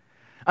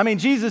 I mean,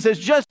 Jesus has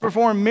just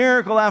performed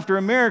miracle after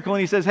a miracle,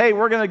 and He says, hey,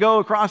 we're going to go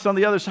across on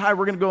the other side.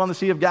 We're going to go on the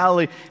Sea of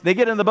Galilee. They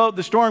get in the boat.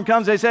 The storm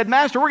comes. They said,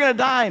 Master, we're going to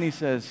die. And He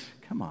says,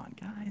 come on,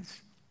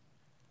 guys.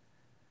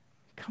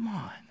 Come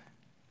on.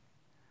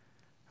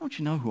 Don't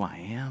you know who I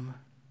am?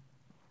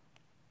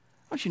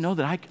 Don't you know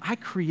that I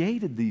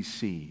created these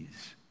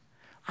seas?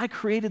 I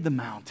created the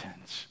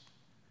mountains.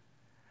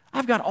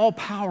 I've got all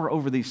power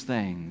over these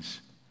things.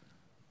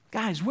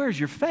 Guys, where's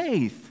your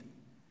faith?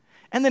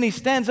 And then He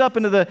stands up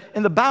in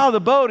the bow of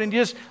the boat and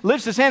just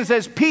lifts His hand and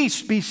says,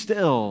 peace, be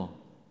still.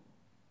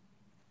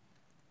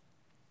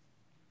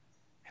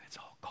 And it's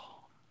all calm.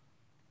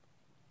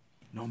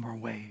 No more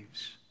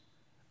waves.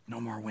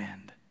 No more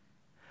wind.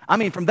 I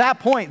mean, from that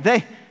point,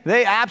 they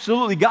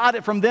absolutely got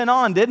it from then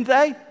on, didn't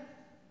they?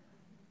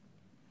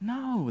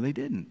 No, they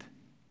didn't.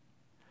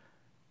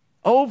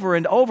 Over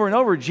and over and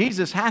over,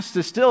 Jesus has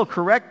to still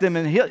correct them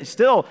and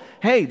still,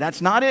 hey,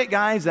 that's not it,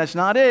 guys. That's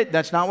not it.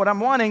 That's not what I'm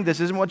wanting. This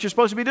isn't what you're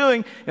supposed to be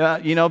doing.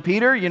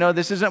 Peter,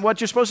 this isn't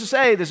what you're supposed to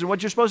say. This is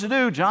what you're supposed to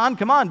do. John,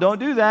 come on, don't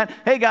do that.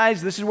 Hey,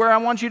 guys, this is where I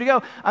want you to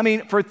go. I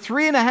mean, for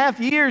 3.5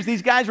 years,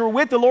 these guys were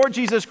with the Lord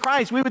Jesus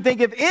Christ. We would think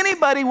if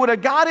anybody would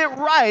have got it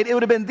right, it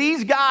would have been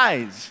these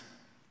guys.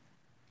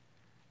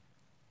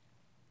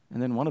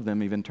 And then one of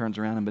them even turns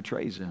around and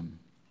betrays him.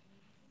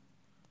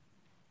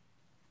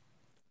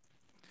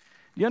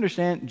 You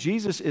understand?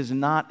 Jesus is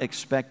not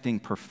expecting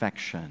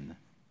perfection.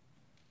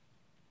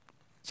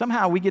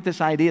 Somehow we get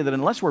this idea that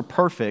unless we're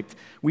perfect,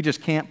 we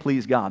just can't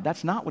please God.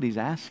 That's not what he's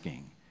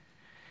asking.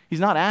 He's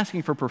not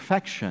asking for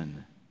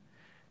perfection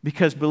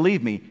because,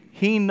 believe me,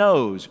 he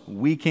knows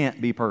we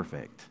can't be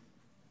perfect.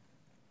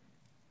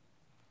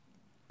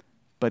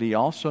 But he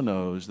also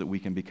knows that we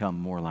can become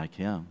more like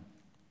him.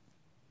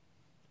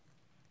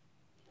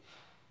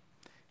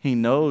 He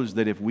knows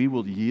that if we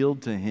will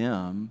yield to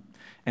him,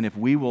 and if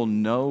we will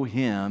know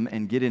him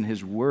and get in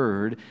his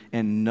word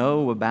and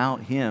know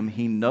about him,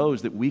 he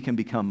knows that we can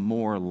become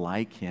more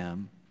like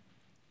him.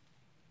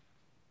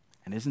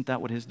 And isn't that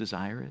what his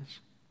desire is?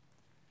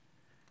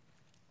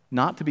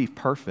 Not to be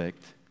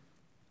perfect,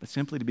 but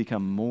simply to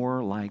become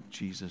more like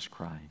Jesus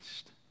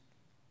Christ.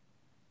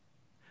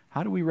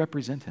 How do we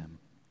represent him?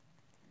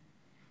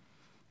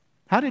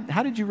 How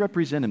did you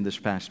represent him this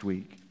past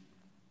week?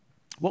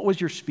 What was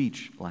your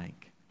speech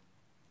like?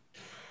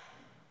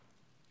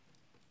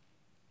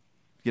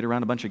 Get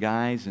around a bunch of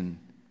guys and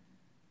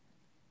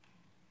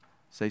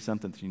say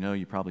something that you know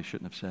you probably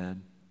shouldn't have said.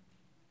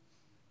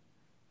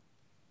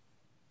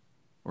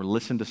 Or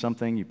listen to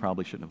something you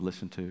probably shouldn't have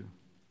listened to.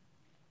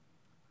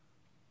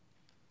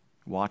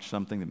 Watch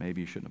something that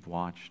maybe you shouldn't have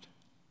watched.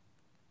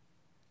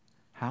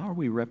 How are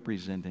we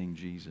representing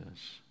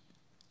Jesus?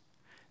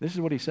 This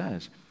is what he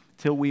says.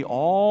 Till we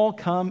all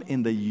come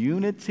in the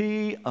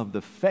unity of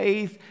the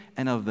faith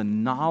and of the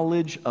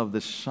knowledge of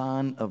the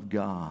Son of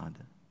God.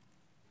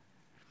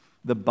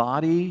 The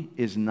body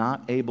is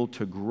not able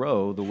to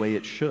grow the way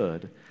it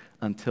should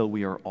until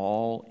we are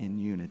all in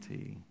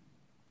unity.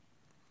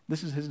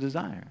 This is his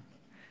desire.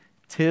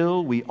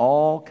 Till we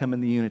all come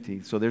in the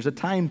unity. So there's a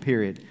time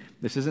period.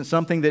 This isn't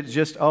something that's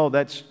just,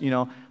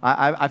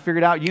 I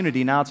figured out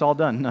unity, now it's all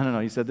done. No.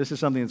 He said this is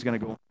something that's going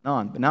to go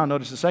on. But now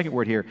notice the second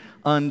word here,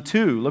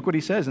 unto. Look what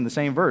he says in the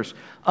same verse.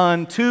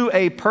 Unto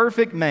a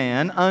perfect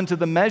man, unto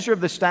the measure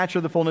of the stature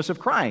of the fullness of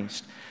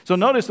Christ. So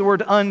notice the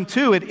word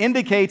unto, it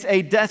indicates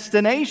a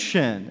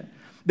destination.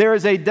 There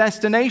is a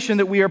destination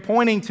that we are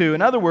pointing to.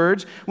 In other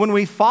words, when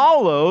we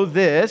follow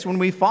this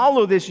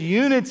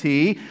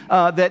unity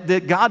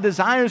that God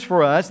desires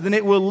for us, then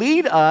it will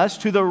lead us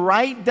to the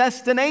right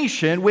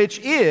destination, which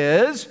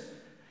is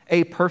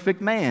a perfect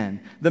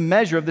man, the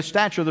measure of the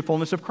stature of the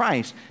fullness of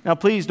Christ. Now,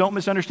 please don't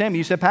misunderstand me.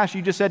 You said, Pastor,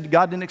 you just said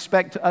God didn't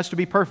expect us to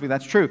be perfect.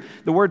 That's true.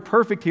 The word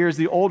perfect here is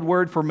the old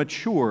word for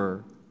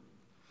mature.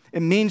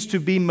 It means to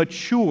be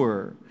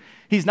mature.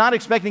 He's not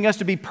expecting us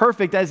to be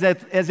perfect as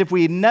if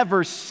we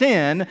never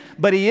sin,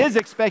 but he is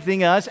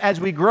expecting us, as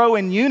we grow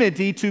in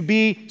unity, to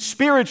be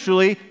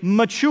spiritually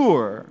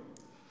mature.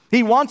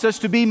 He wants us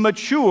to be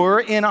mature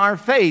in our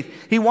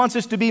faith. He wants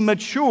us to be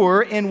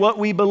mature in what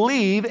we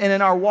believe and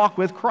in our walk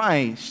with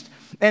Christ.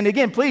 And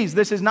again, please,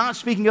 this is not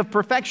speaking of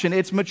perfection,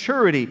 it's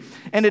maturity.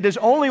 And it is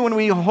only when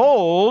we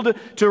hold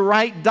to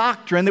right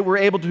doctrine that we're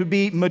able to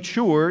be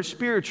mature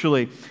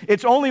spiritually.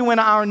 It's only when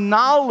our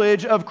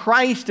knowledge of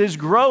Christ is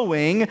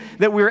growing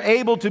that we're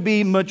able to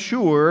be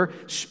mature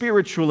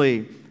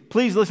spiritually.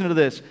 Please listen to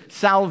this.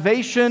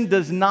 Salvation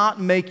does not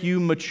make you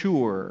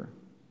mature.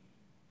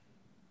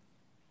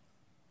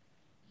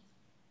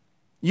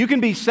 You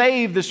can be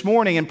saved this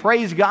morning, and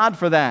praise God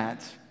for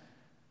that.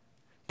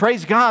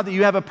 Praise God that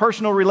you have a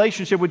personal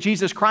relationship with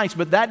Jesus Christ,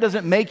 but that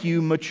doesn't make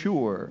you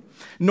mature.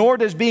 Nor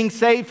does being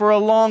saved for a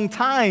long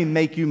time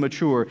make you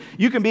mature.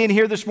 You can be in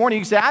here this morning,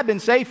 you can say, I've been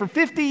saved for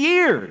 50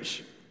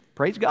 years.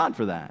 Praise God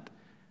for that.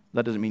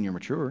 That doesn't mean you're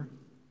mature.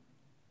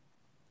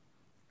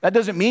 That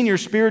doesn't mean you're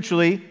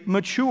spiritually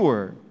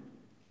mature.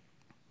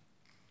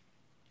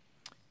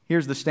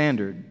 Here's the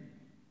standard.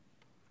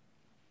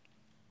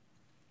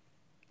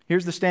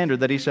 Here's the standard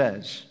that he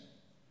says.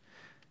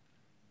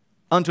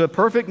 Unto a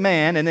perfect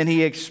man, and then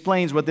he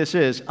explains what this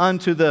is,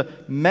 unto the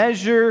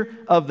measure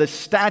of the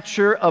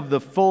stature of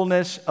the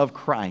fullness of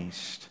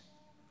Christ.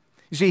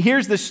 You see,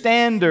 here's the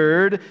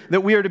standard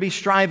that we are to be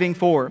striving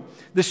for.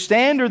 The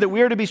standard that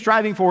we are to be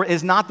striving for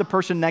is not the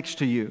person next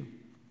to you.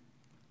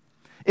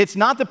 It's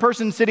not the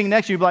person sitting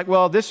next to you like,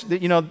 well,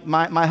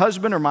 my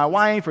husband or my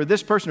wife or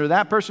this person or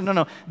that person.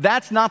 No.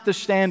 That's not the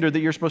standard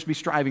that you're supposed to be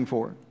striving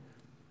for.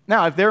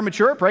 Now, if they're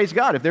mature, praise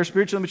God. If they're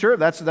spiritually mature,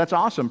 that's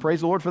awesome.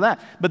 Praise the Lord for that.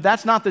 But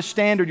that's not the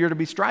standard you're to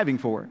be striving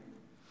for.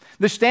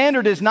 The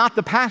standard is not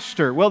the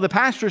pastor. Well, the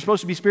pastor is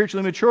supposed to be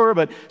spiritually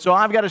mature, so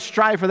I've got to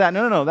strive for that.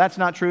 No, that's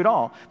not true at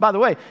all. By the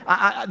way,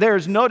 there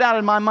is no doubt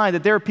in my mind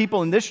that there are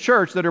people in this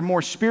church that are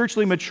more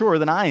spiritually mature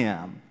than I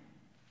am.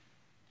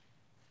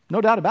 No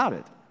doubt about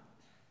it.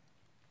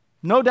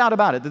 No doubt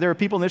about it that there are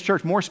people in this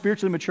church more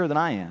spiritually mature than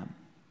I am.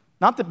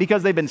 Not that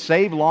because they've been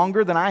saved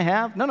longer than I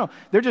have. No,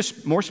 they're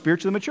just more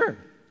spiritually mature.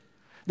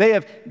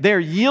 They're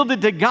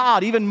yielded to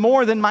God even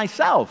more than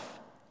myself.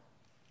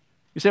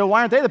 You say, well,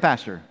 why aren't they the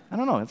pastor? I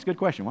don't know. That's a good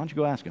question. Why don't you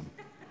go ask him?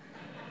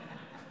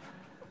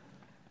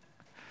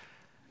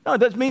 No, it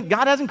doesn't mean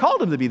God hasn't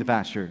called him to be the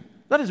pastor.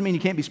 That doesn't mean you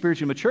can't be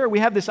spiritually mature. We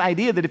have this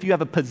idea that if you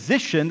have a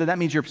position, that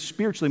means you're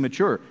spiritually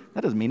mature.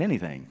 That doesn't mean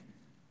anything.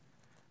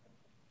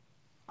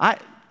 I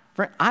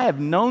have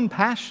known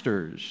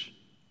pastors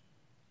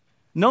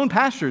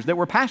that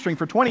were pastoring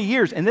for 20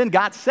 years and then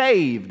got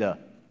saved.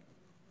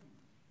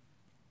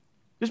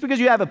 Just because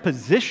you have a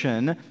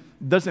position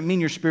doesn't mean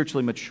you're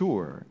spiritually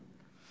mature.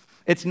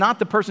 It's not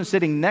the person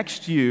sitting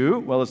next to you,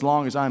 well, as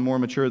long as I'm more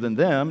mature than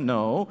them.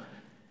 No.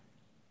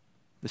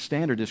 The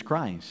standard is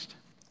Christ.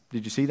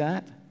 Did you see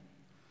that?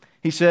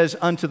 He says,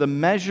 unto the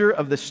measure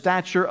of the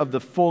stature of the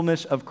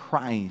fullness of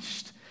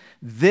Christ.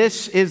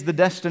 This is the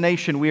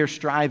destination we are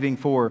striving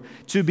for,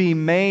 to be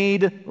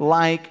made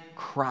like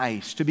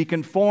Christ, to be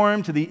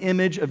conformed to the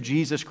image of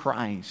Jesus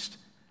Christ.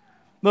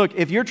 Look,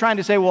 if you're trying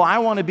to say, well, I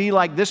want to be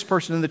like this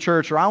person in the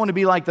church, or I want to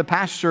be like the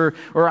pastor,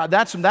 or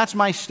that's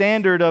my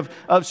standard of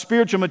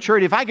spiritual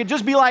maturity. If I could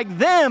just be like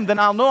them, then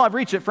I'll know I've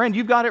reached it. Friend,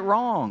 you've got it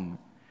wrong.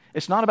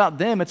 It's not about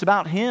them, it's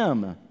about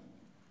Him.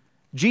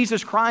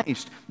 Jesus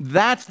Christ.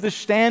 That's the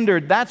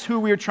standard. That's who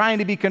we are trying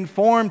to be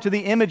conformed to the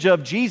image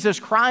of, Jesus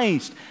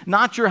Christ.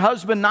 Not your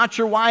husband, not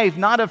your wife,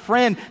 not a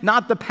friend,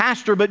 not the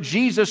pastor, but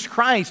Jesus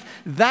Christ.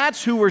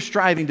 That's who we're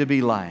striving to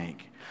be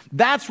like.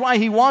 That's why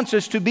He wants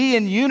us to be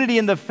in unity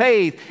in the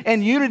faith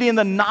and unity in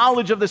the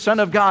knowledge of the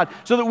Son of God,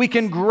 so that we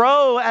can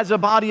grow as a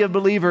body of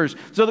believers,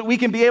 so that we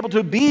can be able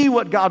to be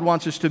what God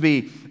wants us to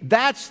be.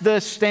 That's the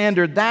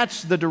standard.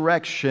 That's the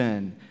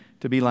direction,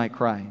 to be like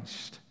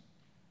Christ.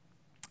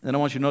 Then I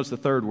want you to notice the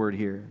third word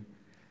here.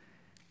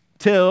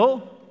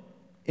 Till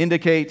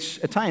indicates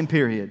a time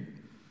period.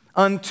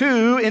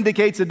 Unto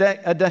indicates a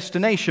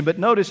destination. But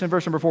notice in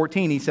verse number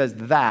 14, he says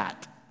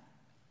that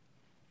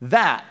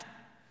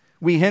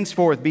we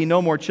henceforth be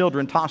no more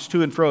children, tossed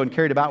to and fro and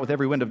carried about with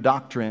every wind of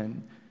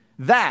doctrine.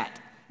 That,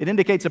 it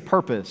indicates a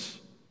purpose.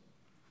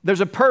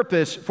 There's a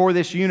purpose for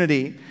this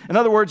unity. In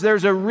other words,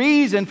 there's a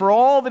reason for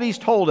all that He's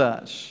told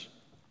us.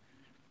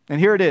 And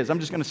here it is. I'm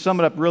just going to sum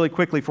it up really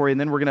quickly for you, and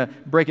then we're going to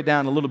break it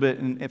down a little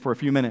bit for a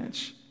few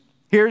minutes.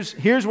 Here's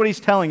what He's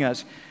telling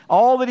us.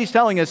 All that He's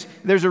telling us,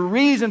 there's a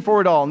reason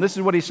for it all, and this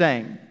is what He's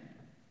saying.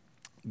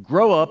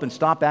 Grow up and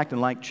stop acting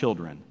like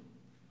children.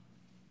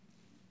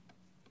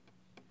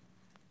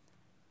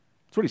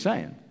 That's what He's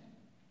saying.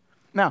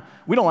 Now,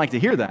 we don't like to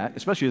hear that,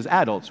 especially as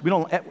adults.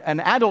 An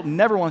adult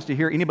never wants to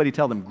hear anybody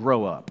tell them,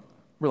 grow up.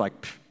 We're like,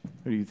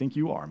 who do you think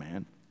you are,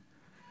 man?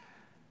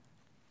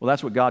 Well,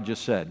 that's what God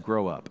just said,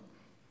 grow up.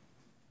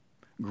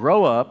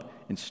 Grow up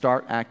and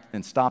stop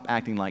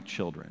acting like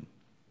children.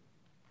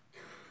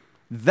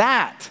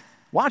 That,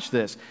 watch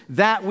this,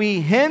 that we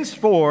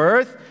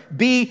henceforth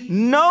be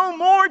no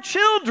more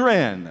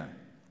children.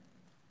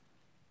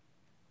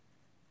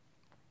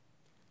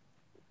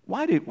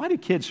 Why do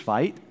kids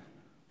fight?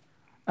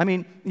 I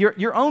mean,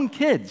 your own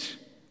kids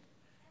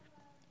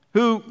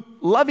who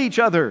love each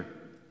other,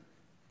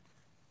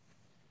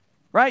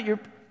 right?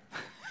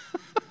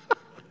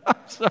 I'm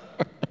sorry.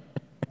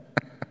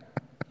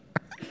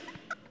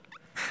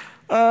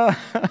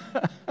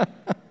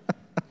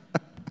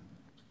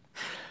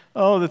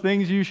 Oh, the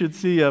things you should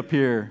see up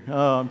here.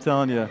 Oh, I'm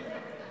telling you.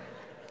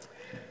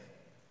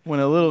 When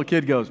a little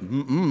kid goes,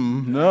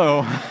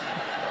 no.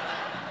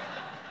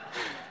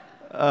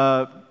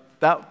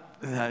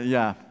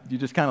 Yeah, you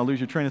just kind of lose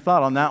your train of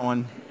thought on that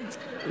one.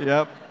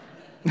 Yep.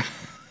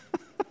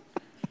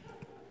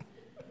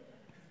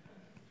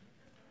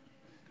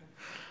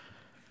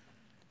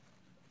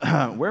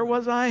 Where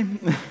was I?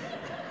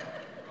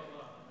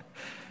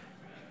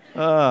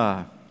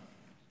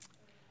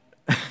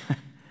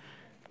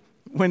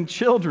 When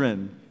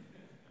children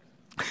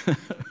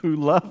who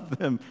love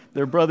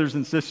their brothers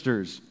and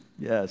sisters,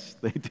 yes,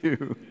 they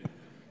do,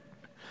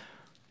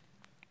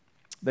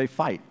 they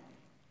fight.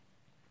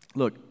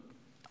 Look,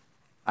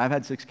 I've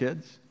had 6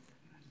 kids,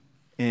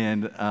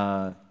 and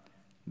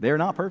they're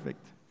not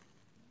perfect.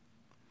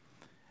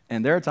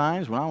 And there are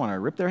times when I want to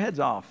rip their heads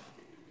off.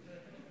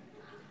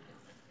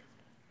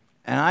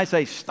 And I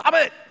say, stop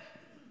it!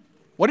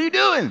 What are you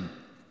doing?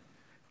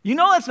 You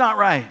know that's not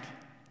right.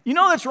 You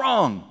know that's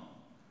wrong.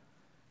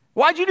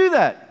 Why'd you do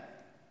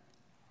that?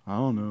 I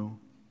don't know.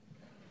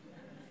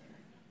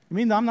 You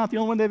mean I'm not the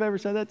only one they've ever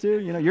said that to?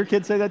 You know, your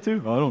kids say that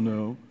too? I don't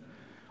know.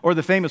 Or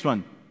the famous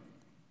one,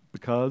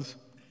 because.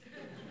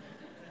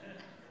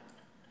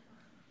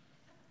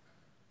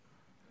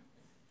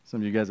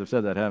 Some of you guys have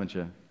said that, haven't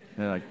you?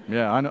 They're like,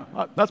 yeah, I know.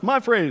 That's my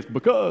phrase,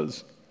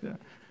 because. Yeah.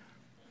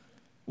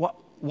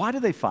 Why do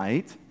they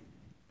fight?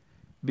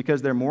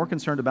 Because they're more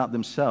concerned about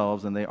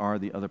themselves than they are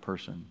the other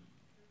person.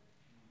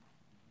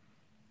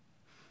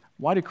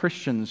 Why do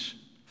Christians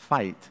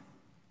fight?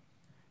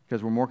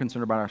 Because we're more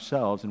concerned about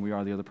ourselves than we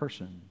are the other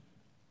person.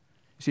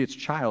 You see, it's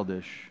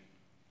childish.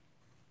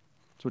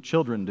 It's what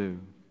children do.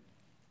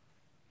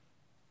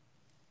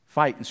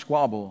 Fight and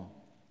squabble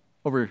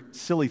over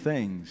silly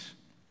things.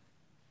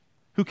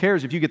 Who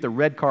cares if you get the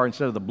red car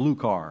instead of the blue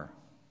car?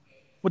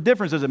 What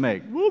difference does it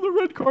make? Well, the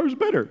red car is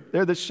better.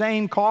 They're the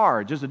same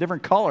car, just a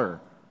different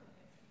color.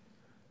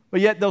 But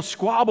yet they'll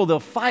squabble, they'll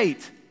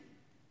fight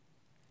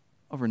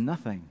over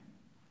nothing.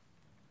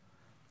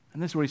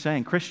 And this is what he's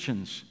saying.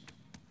 Christians,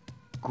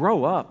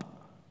 grow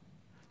up.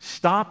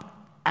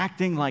 Stop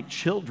acting like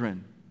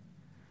children.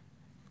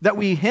 that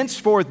we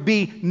henceforth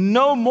be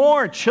no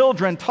more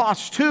children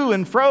tossed to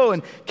and fro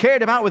and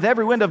carried about with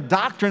every wind of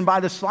doctrine by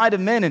the sleight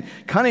of men and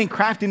cunning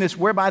craftiness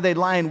whereby they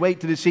lie in wait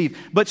to deceive.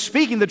 But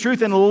speaking the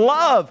truth in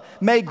love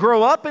may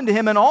grow up into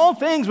him in all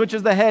things, which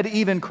is the head,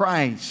 even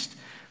Christ.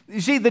 You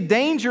see, the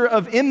danger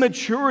of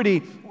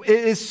immaturity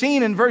is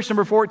seen in verse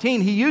number 14.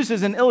 He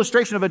uses an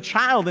illustration of a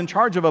child in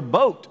charge of a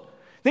boat.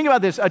 Think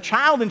about this, a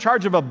child in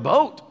charge of a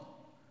boat.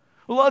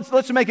 Well,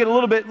 let's make it a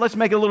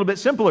little bit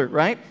simpler,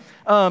 right?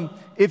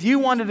 If you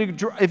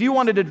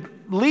wanted to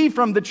leave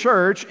from the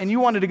church and you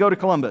wanted to go to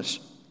Columbus,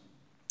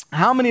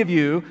 how many of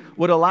you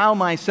would allow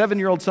my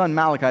 7-year-old son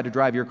Malachi to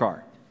drive your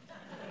car?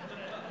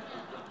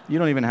 You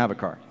don't even have a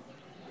car.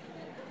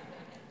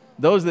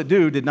 Those that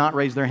do did not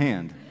raise their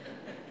hand.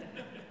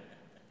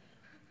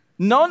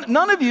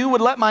 None of you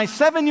would let my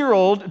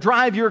 7-year-old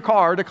drive your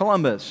car to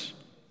Columbus.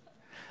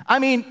 I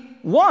mean,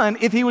 one,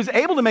 if he was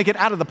able to make it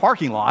out of the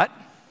parking lot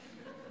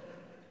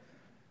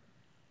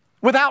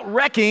without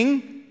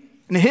wrecking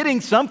and hitting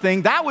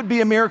something, that would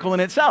be a miracle in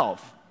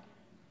itself.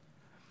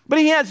 But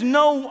he has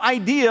no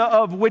idea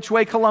of which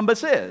way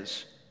Columbus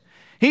is.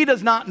 He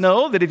does not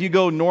know that if you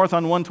go north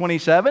on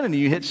 127 and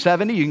you hit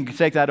 70, you can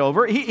take that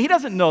over. He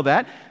doesn't know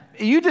that.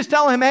 You just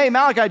tell him, hey,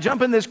 Malachi,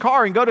 jump in this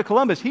car and go to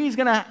Columbus. He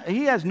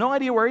has no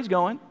idea where he's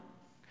going.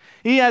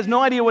 He has no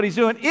idea what he's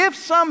doing. If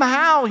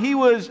somehow he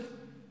was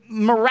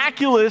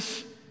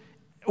miraculous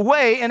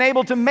way and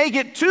able to make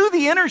it to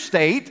the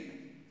interstate,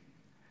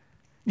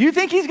 you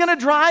think he's going to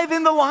drive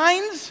in the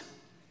lines?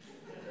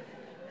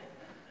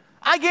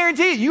 I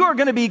guarantee you are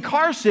going to be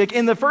car sick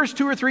in the first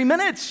 2 or 3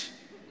 minutes.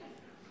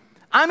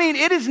 I mean,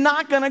 it is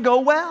not going to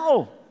go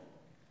well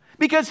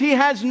because he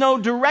has no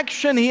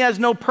direction. He has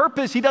no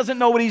purpose. He doesn't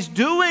know what he's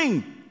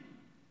doing.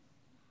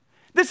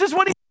 This is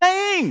what he's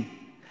saying.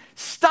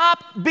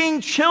 Stop being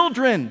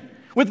children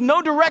with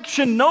no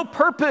direction, no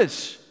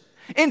purpose.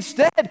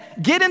 Instead,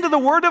 get into the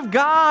Word of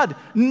God.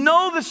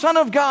 Know the Son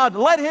of God.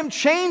 Let Him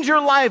change your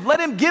life. Let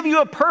Him give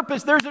you a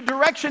purpose. There's a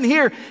direction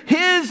here.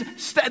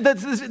 The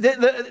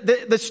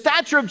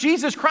stature of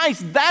Jesus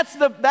Christ, that's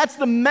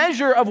the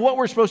measure of what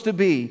we're supposed to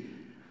be.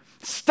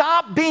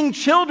 Stop being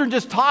children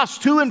just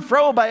tossed to and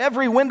fro by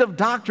every wind of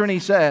doctrine, he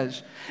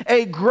says.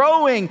 A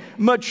growing,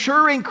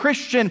 maturing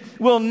Christian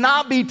will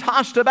not be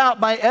tossed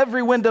about by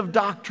every wind of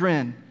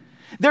doctrine.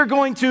 They're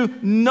going to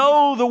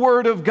know the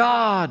Word of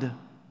God.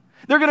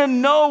 They're going to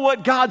know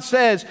what God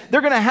says.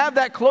 They're going to have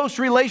that close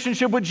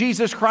relationship with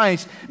Jesus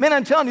Christ. Man,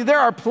 I'm telling you, there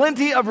are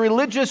plenty of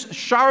religious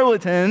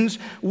charlatans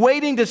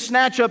waiting to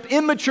snatch up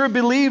immature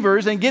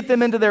believers and get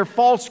them into their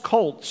false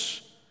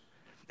cults.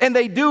 And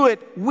they do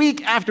it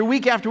week after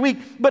week after week.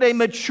 But a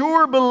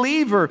mature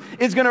believer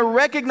is going to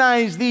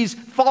recognize these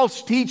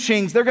false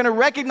teachings. They're going to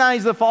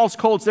recognize the false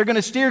cults. They're going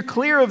to steer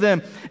clear of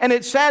them. And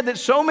it's sad that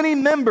so many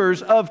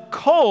members of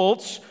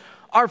cults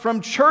are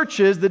from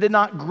churches that did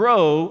not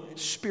grow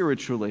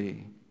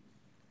spiritually.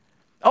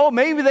 Oh,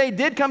 maybe they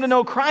did come to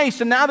know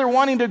Christ and now they're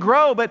wanting to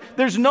grow, but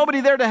there's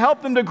nobody there to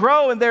help them to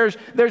grow, and there's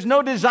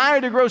no desire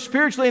to grow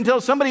spiritually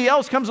until somebody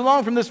else comes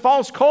along from this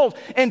false cult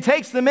and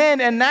takes them in,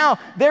 and now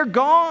they're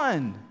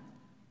gone.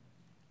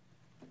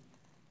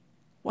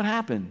 What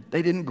happened?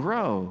 They didn't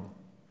grow.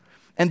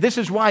 And this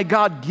is why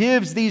God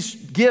gives these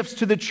gifts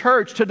to the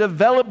church to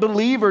develop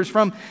believers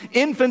from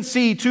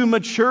infancy to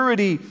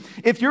maturity.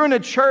 If you're in a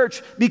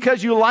church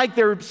because you like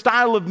their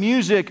style of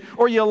music,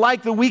 or you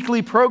like the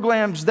weekly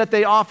programs that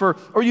they offer,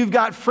 or you've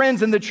got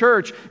friends in the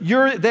church,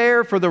 you're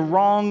there for the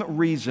wrong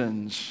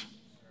reasons.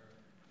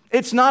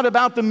 It's not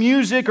about the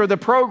music or the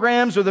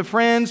programs or the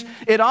friends.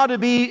 It ought to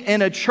be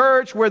in a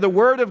church where the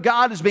Word of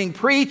God is being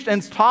preached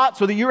and taught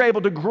so that you're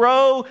able to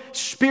grow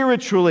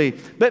spiritually.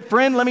 But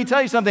friend, let me tell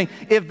you something.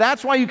 If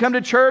that's why you come to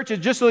church, is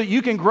just so that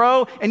you can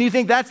grow, and you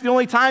think that's the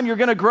only time you're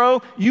going to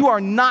grow, you are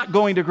not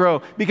going to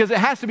grow, because it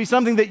has to be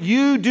something that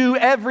you do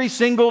every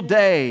single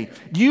day.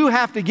 You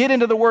have to get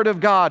into the Word of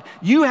God.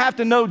 You have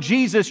to know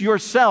Jesus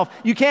yourself.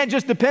 You can't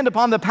just depend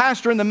upon the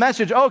pastor and the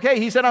message. Okay,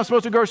 he said I'm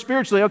supposed to grow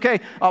spiritually.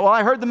 Okay, well,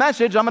 I heard the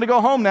message. I'm going to go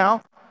home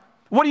now.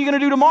 What are you going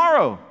to do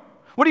tomorrow?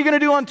 What are you going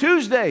to do on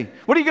Tuesday?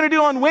 What are you going to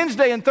do on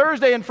Wednesday and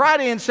Thursday and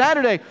Friday and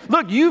Saturday?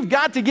 Look, you've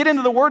got to get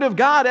into the Word of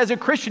God as a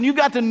Christian. You've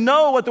got to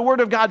know what the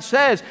Word of God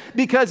says,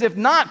 because if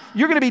not,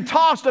 you're going to be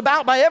tossed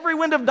about by every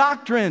wind of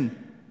doctrine.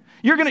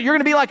 You're going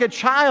to be like a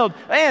child,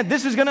 and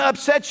this is going to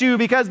upset you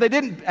because they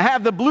didn't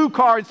have the blue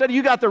car instead of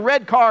you got the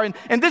red car,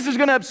 and this is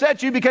going to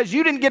upset you because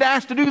you didn't get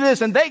asked to do this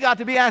and they got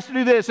to be asked to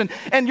do this,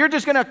 and you're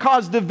just going to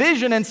cause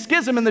division and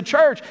schism in the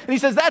church. And he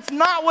says that's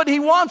not what he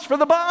wants for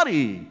the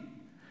body.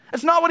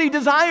 That's not what he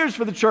desires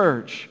for the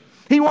church.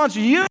 He wants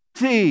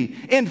unity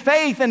in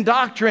faith and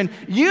doctrine,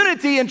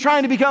 unity in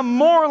trying to become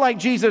more like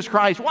Jesus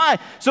Christ. Why?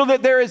 So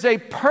that there is a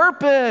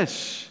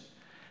purpose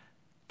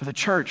for the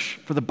church,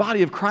 for the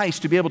body of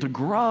Christ to be able to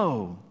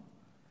grow.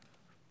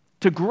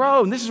 To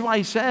grow. And this is why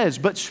he says,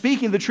 but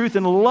speaking the truth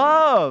in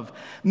love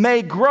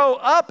may grow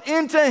up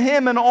into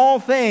him in all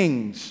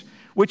things,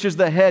 which is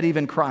the head,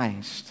 even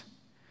Christ.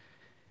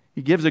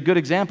 He gives a good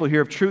example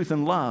here of truth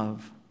and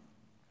love.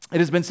 It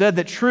has been said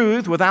that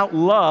truth without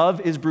love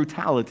is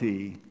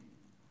brutality,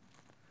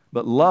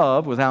 but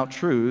love without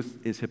truth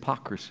is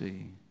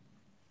hypocrisy.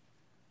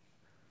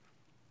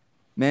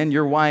 Men,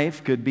 your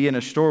wife could be in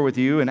a store with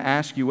you and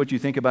ask you what you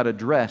think about a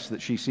dress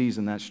that she sees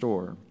in that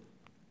store.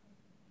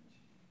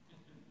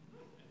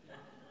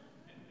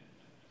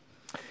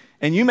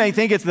 And you may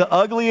think it's the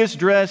ugliest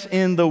dress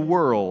in the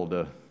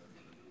world.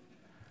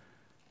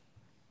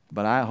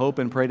 But I hope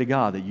and pray to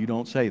God that you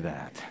don't say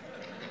that.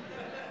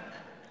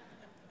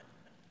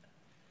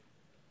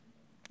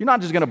 You're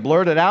not just going to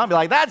blurt it out and be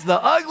like, that's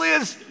the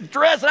ugliest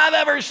dress I've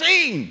ever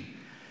seen.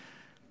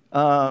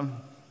 No,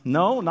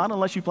 not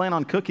unless you plan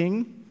on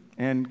cooking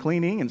and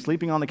cleaning and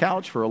sleeping on the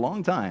couch for a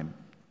long time.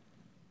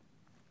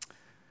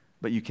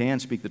 But you can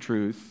speak the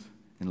truth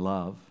in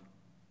love.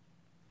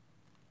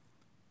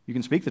 You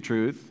can speak the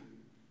truth,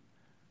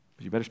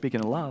 but you better speak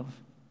in love.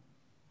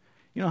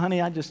 You know, honey,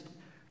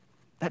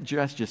 that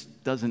dress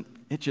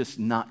it's just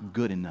not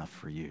good enough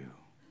for you.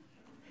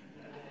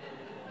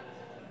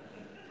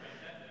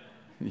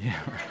 Yeah.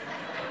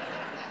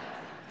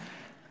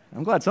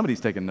 I'm glad somebody's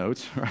taking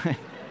notes, right?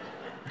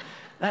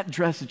 That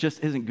dress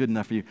just isn't good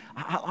enough for you.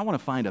 I want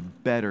to find a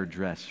better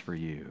dress for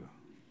you.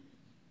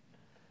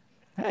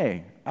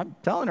 Hey, I'm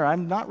telling her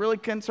I'm not really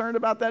concerned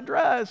about that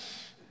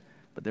dress,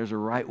 but there's a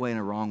right way and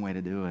a wrong way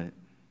to do it,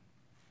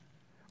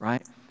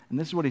 right? And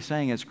this is what he's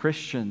saying as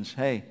Christians.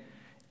 Hey,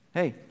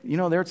 you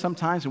know, there are some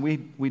times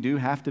when we do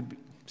have to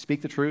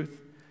speak the truth.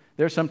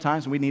 There are some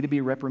times when we need to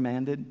be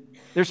reprimanded.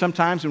 There's some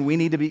times when we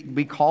need to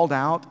be called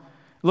out.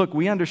 Look,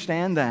 we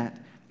understand that.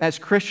 As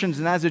Christians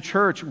and as a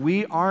church,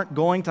 we aren't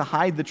going to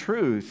hide the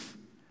truth.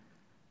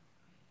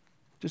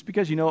 Just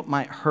because you know it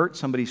might hurt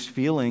somebody's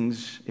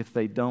feelings if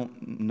they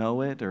don't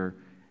know it, or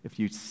if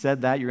you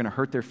said that, you're going to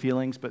hurt their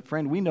feelings. But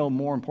friend, we know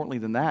more importantly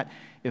than that,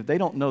 if they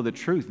don't know the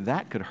truth,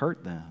 that could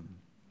hurt them.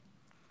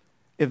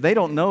 If they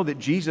don't know that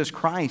Jesus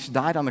Christ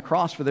died on the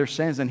cross for their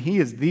sins and He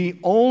is the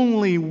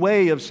only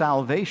way of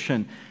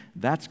salvation,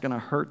 that's going to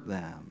hurt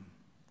them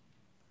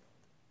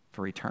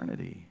for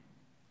eternity.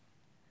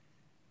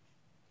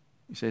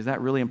 You say, is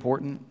that really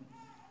important?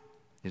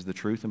 Is the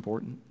truth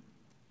important?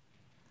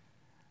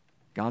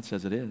 God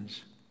says it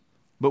is.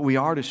 But we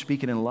are to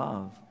speak it in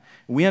love.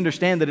 We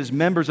understand that as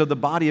members of the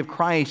body of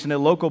Christ in a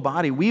local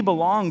body, we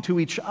belong to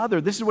each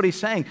other. This is what he's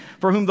saying.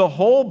 For whom the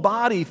whole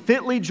body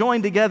fitly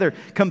joined together,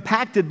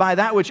 compacted by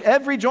that which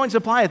every joint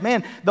supplieth.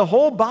 Man, the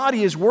whole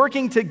body is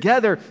working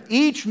together.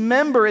 Each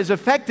member is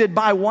affected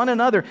by one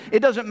another.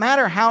 It doesn't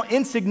matter how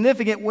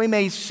insignificant we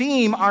may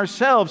seem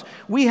ourselves.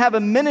 We have a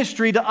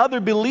ministry to other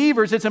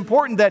believers. It's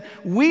important that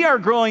we are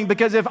growing,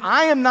 because if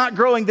I am not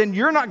growing, then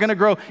you're not going to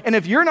grow. And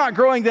if you're not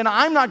growing, then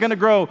I'm not going to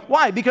grow.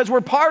 Why? Because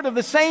we're part of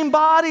the same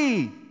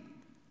body.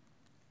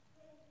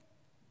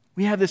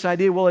 We have this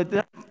idea, well,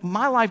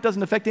 my life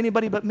doesn't affect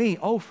anybody but me.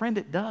 Oh, friend,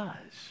 it does.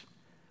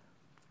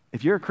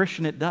 If you're a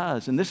Christian, it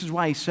does. And this is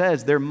why he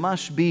says there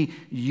must be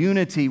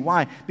unity.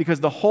 Why? Because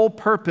the whole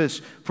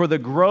purpose for the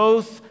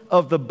growth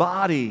of the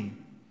body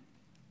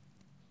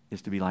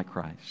is to be like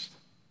Christ.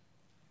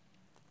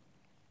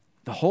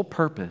 The whole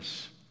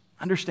purpose,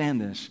 understand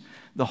this,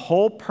 the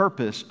whole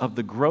purpose of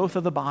the growth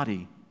of the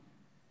body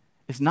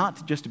is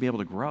not just to be able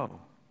to grow,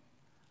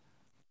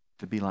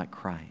 to be like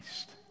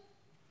Christ.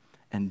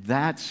 And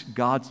that's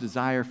God's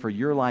desire for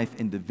your life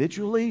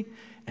individually,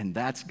 and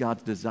that's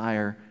God's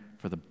desire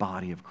for the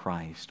body of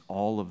Christ,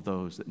 all of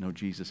those that know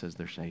Jesus as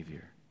their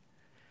Savior.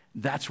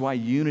 That's why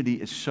unity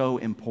is so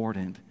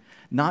important,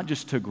 not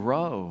just to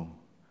grow,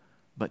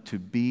 but to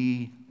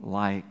be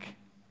like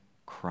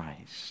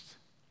Christ.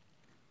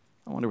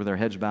 I wonder, with our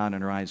heads bowed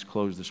and our eyes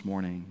closed this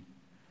morning,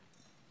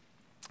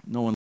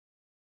 no one